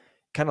Tennessee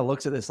kind of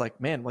looks at this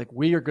like, man, like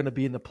we are going to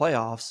be in the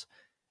playoffs,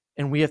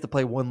 and we have to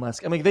play one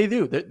less. I mean, they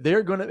do.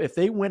 They're going to, if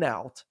they win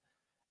out.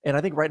 And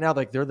I think right now,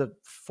 like they're the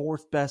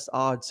fourth best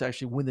odds to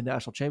actually win the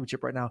national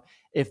championship right now.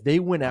 If they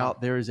win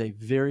out, there is a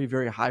very,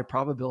 very high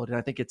probability, and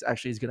I think it's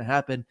actually is going to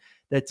happen,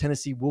 that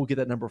Tennessee will get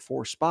that number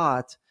 4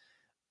 spot.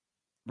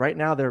 Right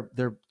now,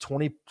 they're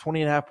 20 and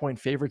a half point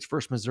favorites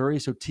versus Missouri.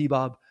 So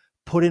T-Bob,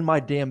 put in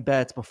my damn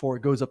bets before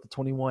it goes up to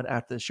 21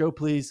 after the show,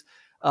 please.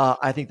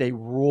 I think they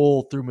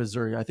roll through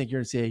Missouri. I think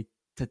you're going to see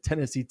a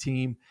Tennessee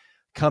team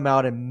come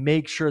out and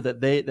make sure that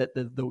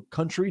the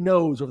country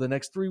knows over the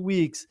next 3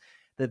 weeks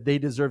that they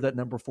deserve that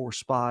number 4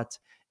 spot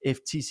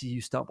if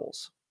TCU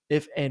stumbles,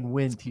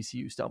 when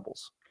TCU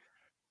stumbles.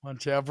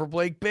 Watch out for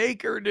Blake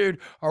Baker, dude.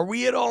 Are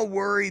we at all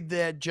worried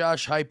that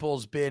Josh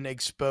Heupel's been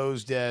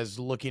exposed as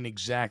looking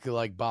exactly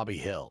like Bobby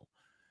Hill?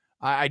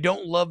 I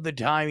don't love the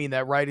timing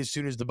that right as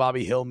soon as the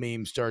Bobby Hill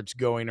meme starts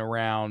going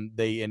around,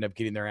 they end up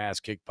getting their ass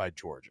kicked by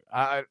Georgia.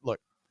 Look,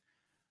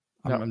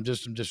 I'm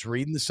just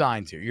reading the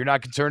signs here. You're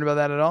not concerned about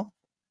that at all?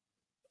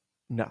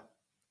 No.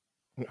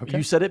 Okay.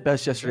 You said it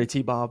best yesterday,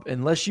 T-Bob.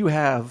 Unless you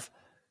have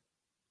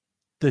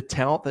the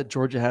talent that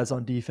Georgia has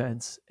on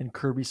defense and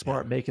Kirby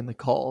Smart making the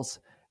calls,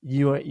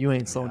 you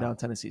ain't slowing down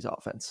Tennessee's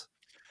offense.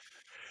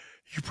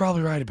 You're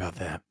probably right about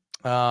that.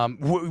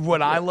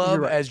 What I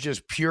love as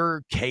just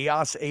pure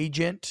chaos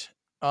agent,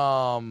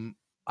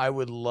 I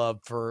would love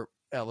for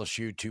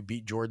LSU to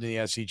beat Georgia in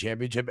the SEC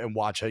championship and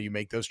watch how you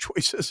make those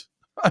choices.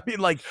 I mean,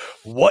 like,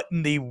 what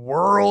in the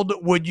world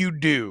would you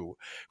do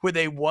with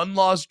a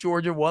 1-loss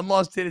Georgia,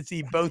 1-loss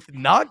Tennessee, both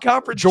not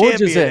conference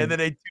champion, and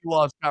then a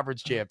 2-loss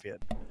conference champion?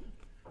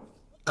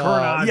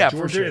 Current odds,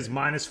 Georgia is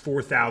minus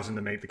 4,000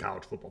 to make the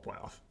college football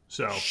playoff.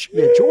 So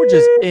yeah,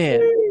 Georgia's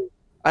in.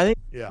 I think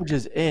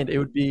Georgia's in. It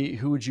would be,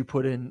 who would you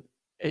put in,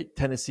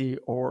 Tennessee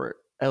or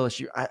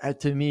LSU?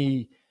 To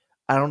me,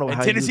 I don't know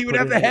how Tennessee would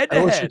have the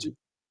head-to-head.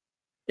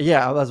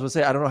 Yeah, I was going to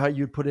say, I don't know how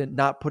you'd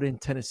not put in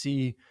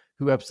Tennessee,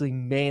 who absolutely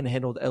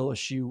manhandled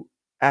LSU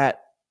at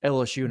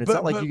LSU. And it's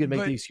not like you can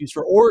make the excuse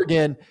for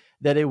Oregon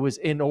that it was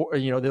there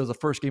was the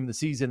first game of the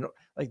season.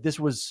 Like, this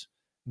was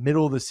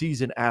middle of the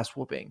season ass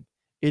whooping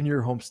in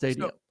your home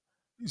stadium.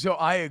 So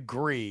I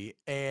agree.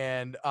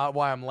 And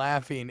why I'm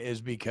laughing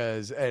is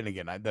because, and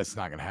again, that's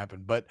not going to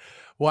happen, but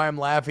why I'm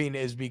laughing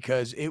is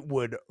because it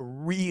would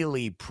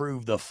really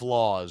prove the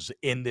flaws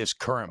in this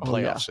current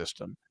playoff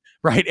system,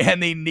 right?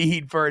 And the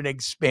need for an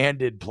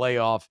expanded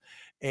playoff,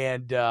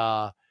 and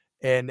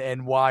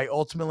why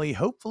ultimately,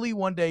 hopefully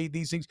one day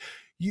these things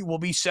you will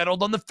be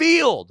settled on the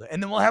field,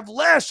 and then we'll have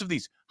less of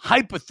these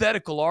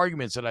hypothetical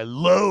arguments that I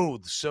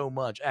loathe so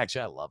much.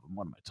 Actually, I love them.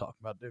 What am I talking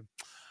about, dude?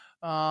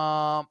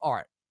 All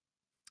right.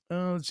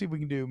 Let's see if we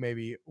can do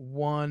maybe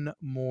one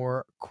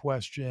more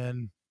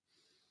question.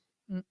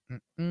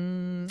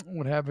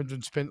 What happens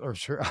when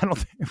Spencer? I don't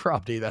think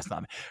Rob D. That's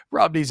not it.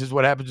 Rob D says,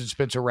 "What happens when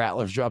Spencer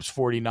Rattler drops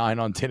 49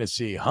 on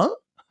Tennessee?" Huh?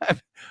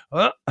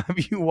 Have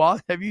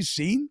you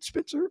seen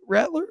Spencer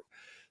Rattler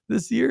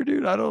this year,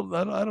 dude? I don't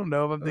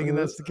know if I'm thinking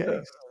that's the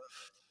case.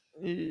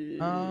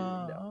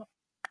 No.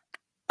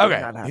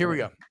 Okay, here we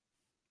go.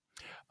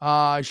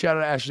 Shout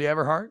out to Ashley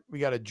Everhart. We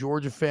got a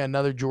Georgia fan,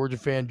 another Georgia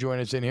fan join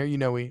us in here. You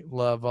know we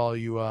love all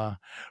you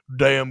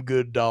damn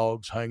good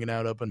dogs hanging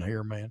out up in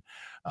here, man.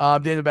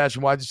 Daniel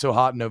Bastion, why is it so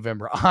hot in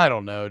November? I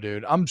don't know,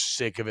 dude. I'm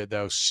sick of it,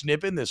 though.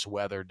 Snipping this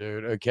weather,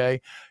 dude,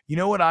 okay? You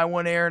know what I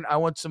want, Aaron? I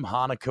want some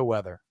Hanukkah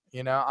weather.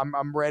 You know,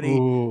 I'm ready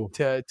to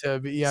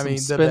be, I mean,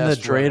 spin the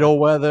dreidel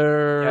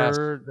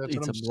weather, yes,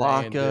 eat some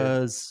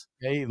latkes.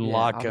 Hey,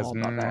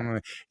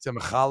 latkes. Some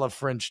challah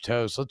French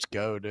toast. Let's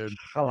go, dude.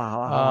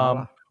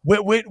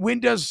 When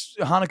does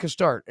Hanukkah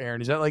start,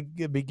 Aaron? Is that like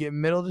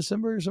middle of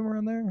December or somewhere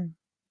in there?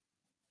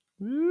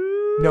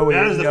 No,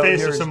 that is the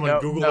face of someone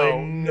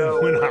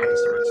Googling when Hanukkah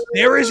starts.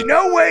 There is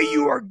no way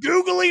you are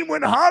Googling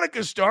when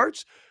Hanukkah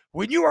starts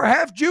when you are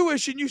half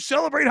Jewish and you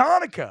celebrate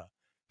Hanukkah.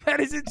 That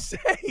is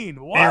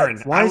insane. What? Aaron,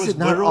 why I is was it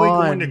not literally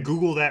on? going to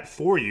Google that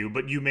for you,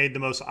 but you made the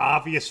most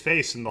obvious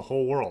face in the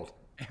whole world.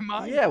 Am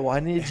I? Yeah, well, I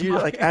need you,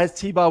 like, as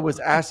T-Bob was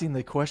asking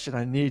the question,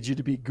 I need you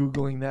to be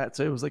Googling that.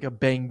 So it was like a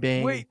bang,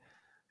 bang. Wait.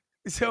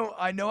 So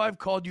I know I've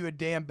called you a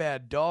damn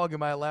bad dog.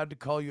 Am I allowed to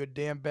call you a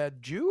damn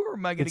bad Jew, or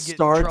am I going to get in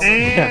trouble?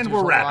 And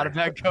we're wrapping. A lot of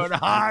that going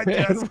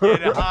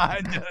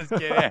on. Just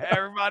kidding.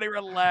 Everybody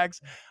relax.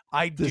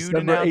 I do December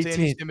denounce 18th.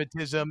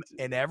 anti-Semitism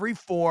in every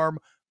form,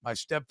 My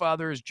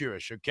stepfather is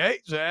Jewish. Okay,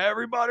 so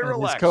everybody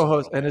relax. His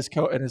co-host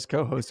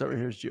over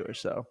here is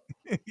Jewish. So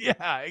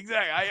yeah,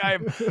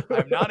 exactly.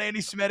 I'm not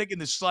anti-Semitic in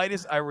the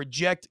slightest. I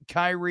reject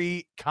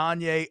Kyrie,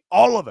 Kanye,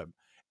 all of them,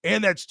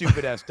 and that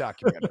stupid ass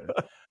documentary.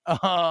 More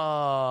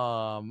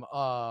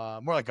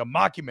like a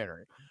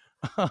mockumentary.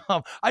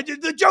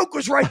 The joke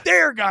was right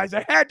there, guys.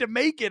 I had to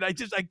make it. I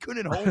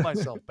couldn't hold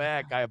myself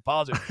back. I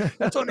apologize.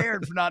 That's on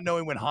Aaron for not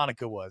knowing when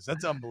Hanukkah was.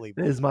 That's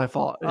unbelievable. It is my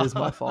fault.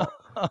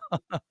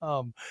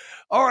 All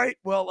right.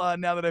 Well,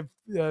 now that I've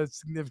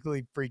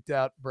significantly freaked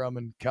out Brum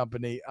and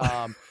company,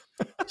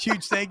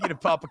 huge thank you to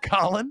Papa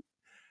Colin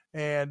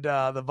and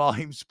the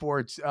Volume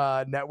Sports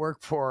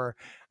Network for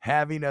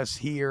having us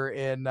here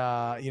in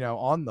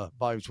on the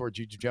Volume Sports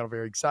YouTube channel.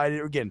 Very excited.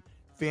 Again,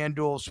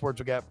 FanDuel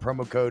Sportsbook app,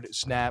 promo code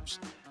SNAPS.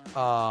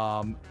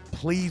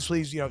 Please,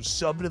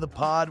 sub to the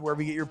pod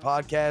wherever you get your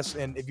podcasts.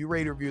 And if you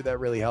rate or review, that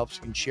really helps.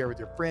 You can share with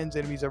your friends,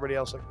 enemies, everybody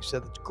else. Like you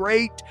said, that's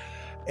great.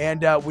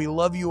 And we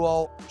love you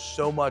all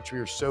so much. We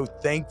are so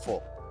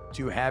thankful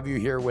to have you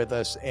here with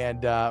us.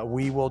 And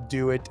we will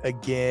do it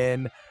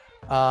again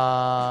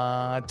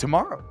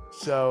tomorrow.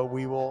 So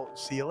we will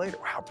see you later.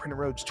 Wow, Brendan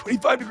Rhodes,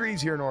 25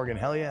 degrees here in Oregon.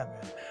 Hell yeah,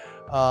 man.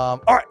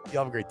 All right.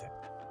 Y'all have a great day.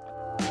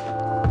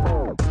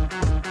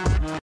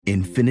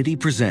 Infiniti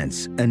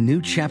presents a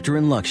new chapter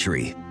in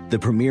luxury, the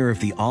premiere of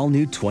the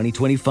all-new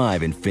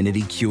 2025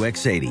 Infiniti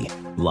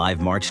QX80,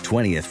 live March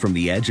 20th from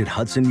the Edge at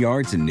Hudson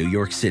Yards in New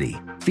York City,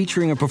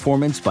 featuring a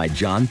performance by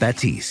John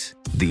Batiste.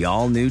 The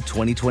all-new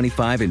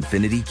 2025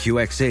 Infiniti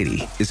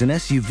QX80 is an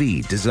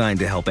SUV designed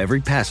to help every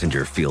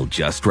passenger feel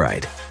just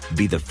right.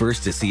 Be the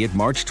first to see it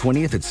March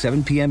 20th at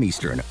 7 p.m.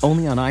 Eastern,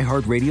 only on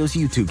iHeartRadio's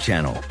YouTube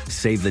channel.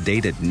 Save the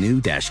date at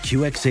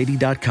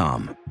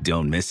new-QX80.com.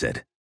 Don't miss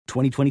it.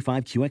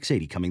 2025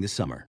 QX80 coming this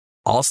summer.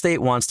 Allstate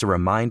wants to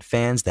remind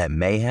fans that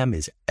mayhem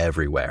is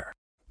everywhere.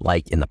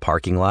 Like in the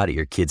parking lot at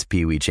your kid's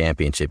Pee Wee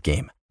championship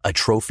game. A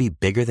trophy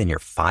bigger than your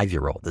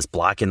 5-year-old is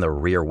blocking the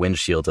rear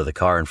windshield of the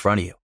car in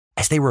front of you.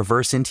 As they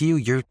reverse into you,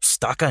 you're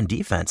stuck on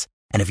defense.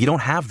 And if you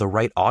don't have the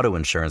right auto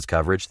insurance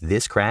coverage,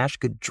 this crash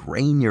could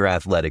drain your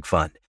athletic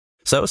fund.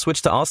 So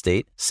switch to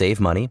Allstate, save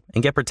money,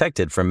 and get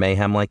protected from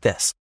mayhem like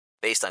this.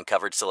 Based on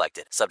coverage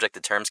selected, subject to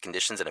terms,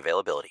 conditions, and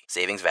availability.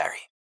 Savings vary.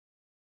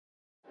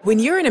 When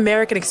you're an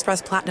American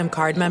Express Platinum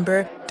card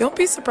member, don't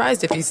be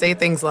surprised if you say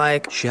things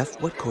like,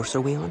 "Chef, what course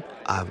are we on?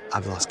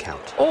 I've lost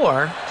count."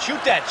 Or,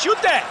 Shoot that!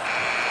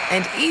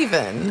 And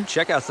even,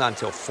 Checkout's not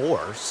until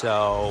 4,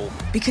 so...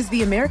 Because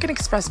the American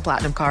Express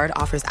Platinum Card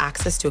offers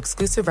access to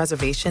exclusive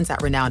reservations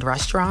at renowned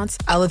restaurants,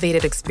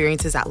 elevated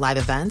experiences at live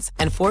events,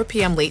 and 4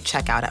 p.m. late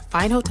checkout at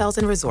fine hotels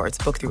and resorts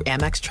booked through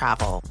Amex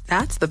Travel.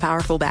 That's the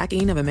powerful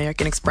backing of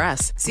American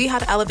Express. See how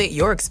to elevate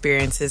your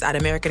experiences at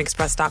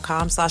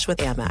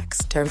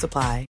americanexpress.com/withAmex. Terms apply.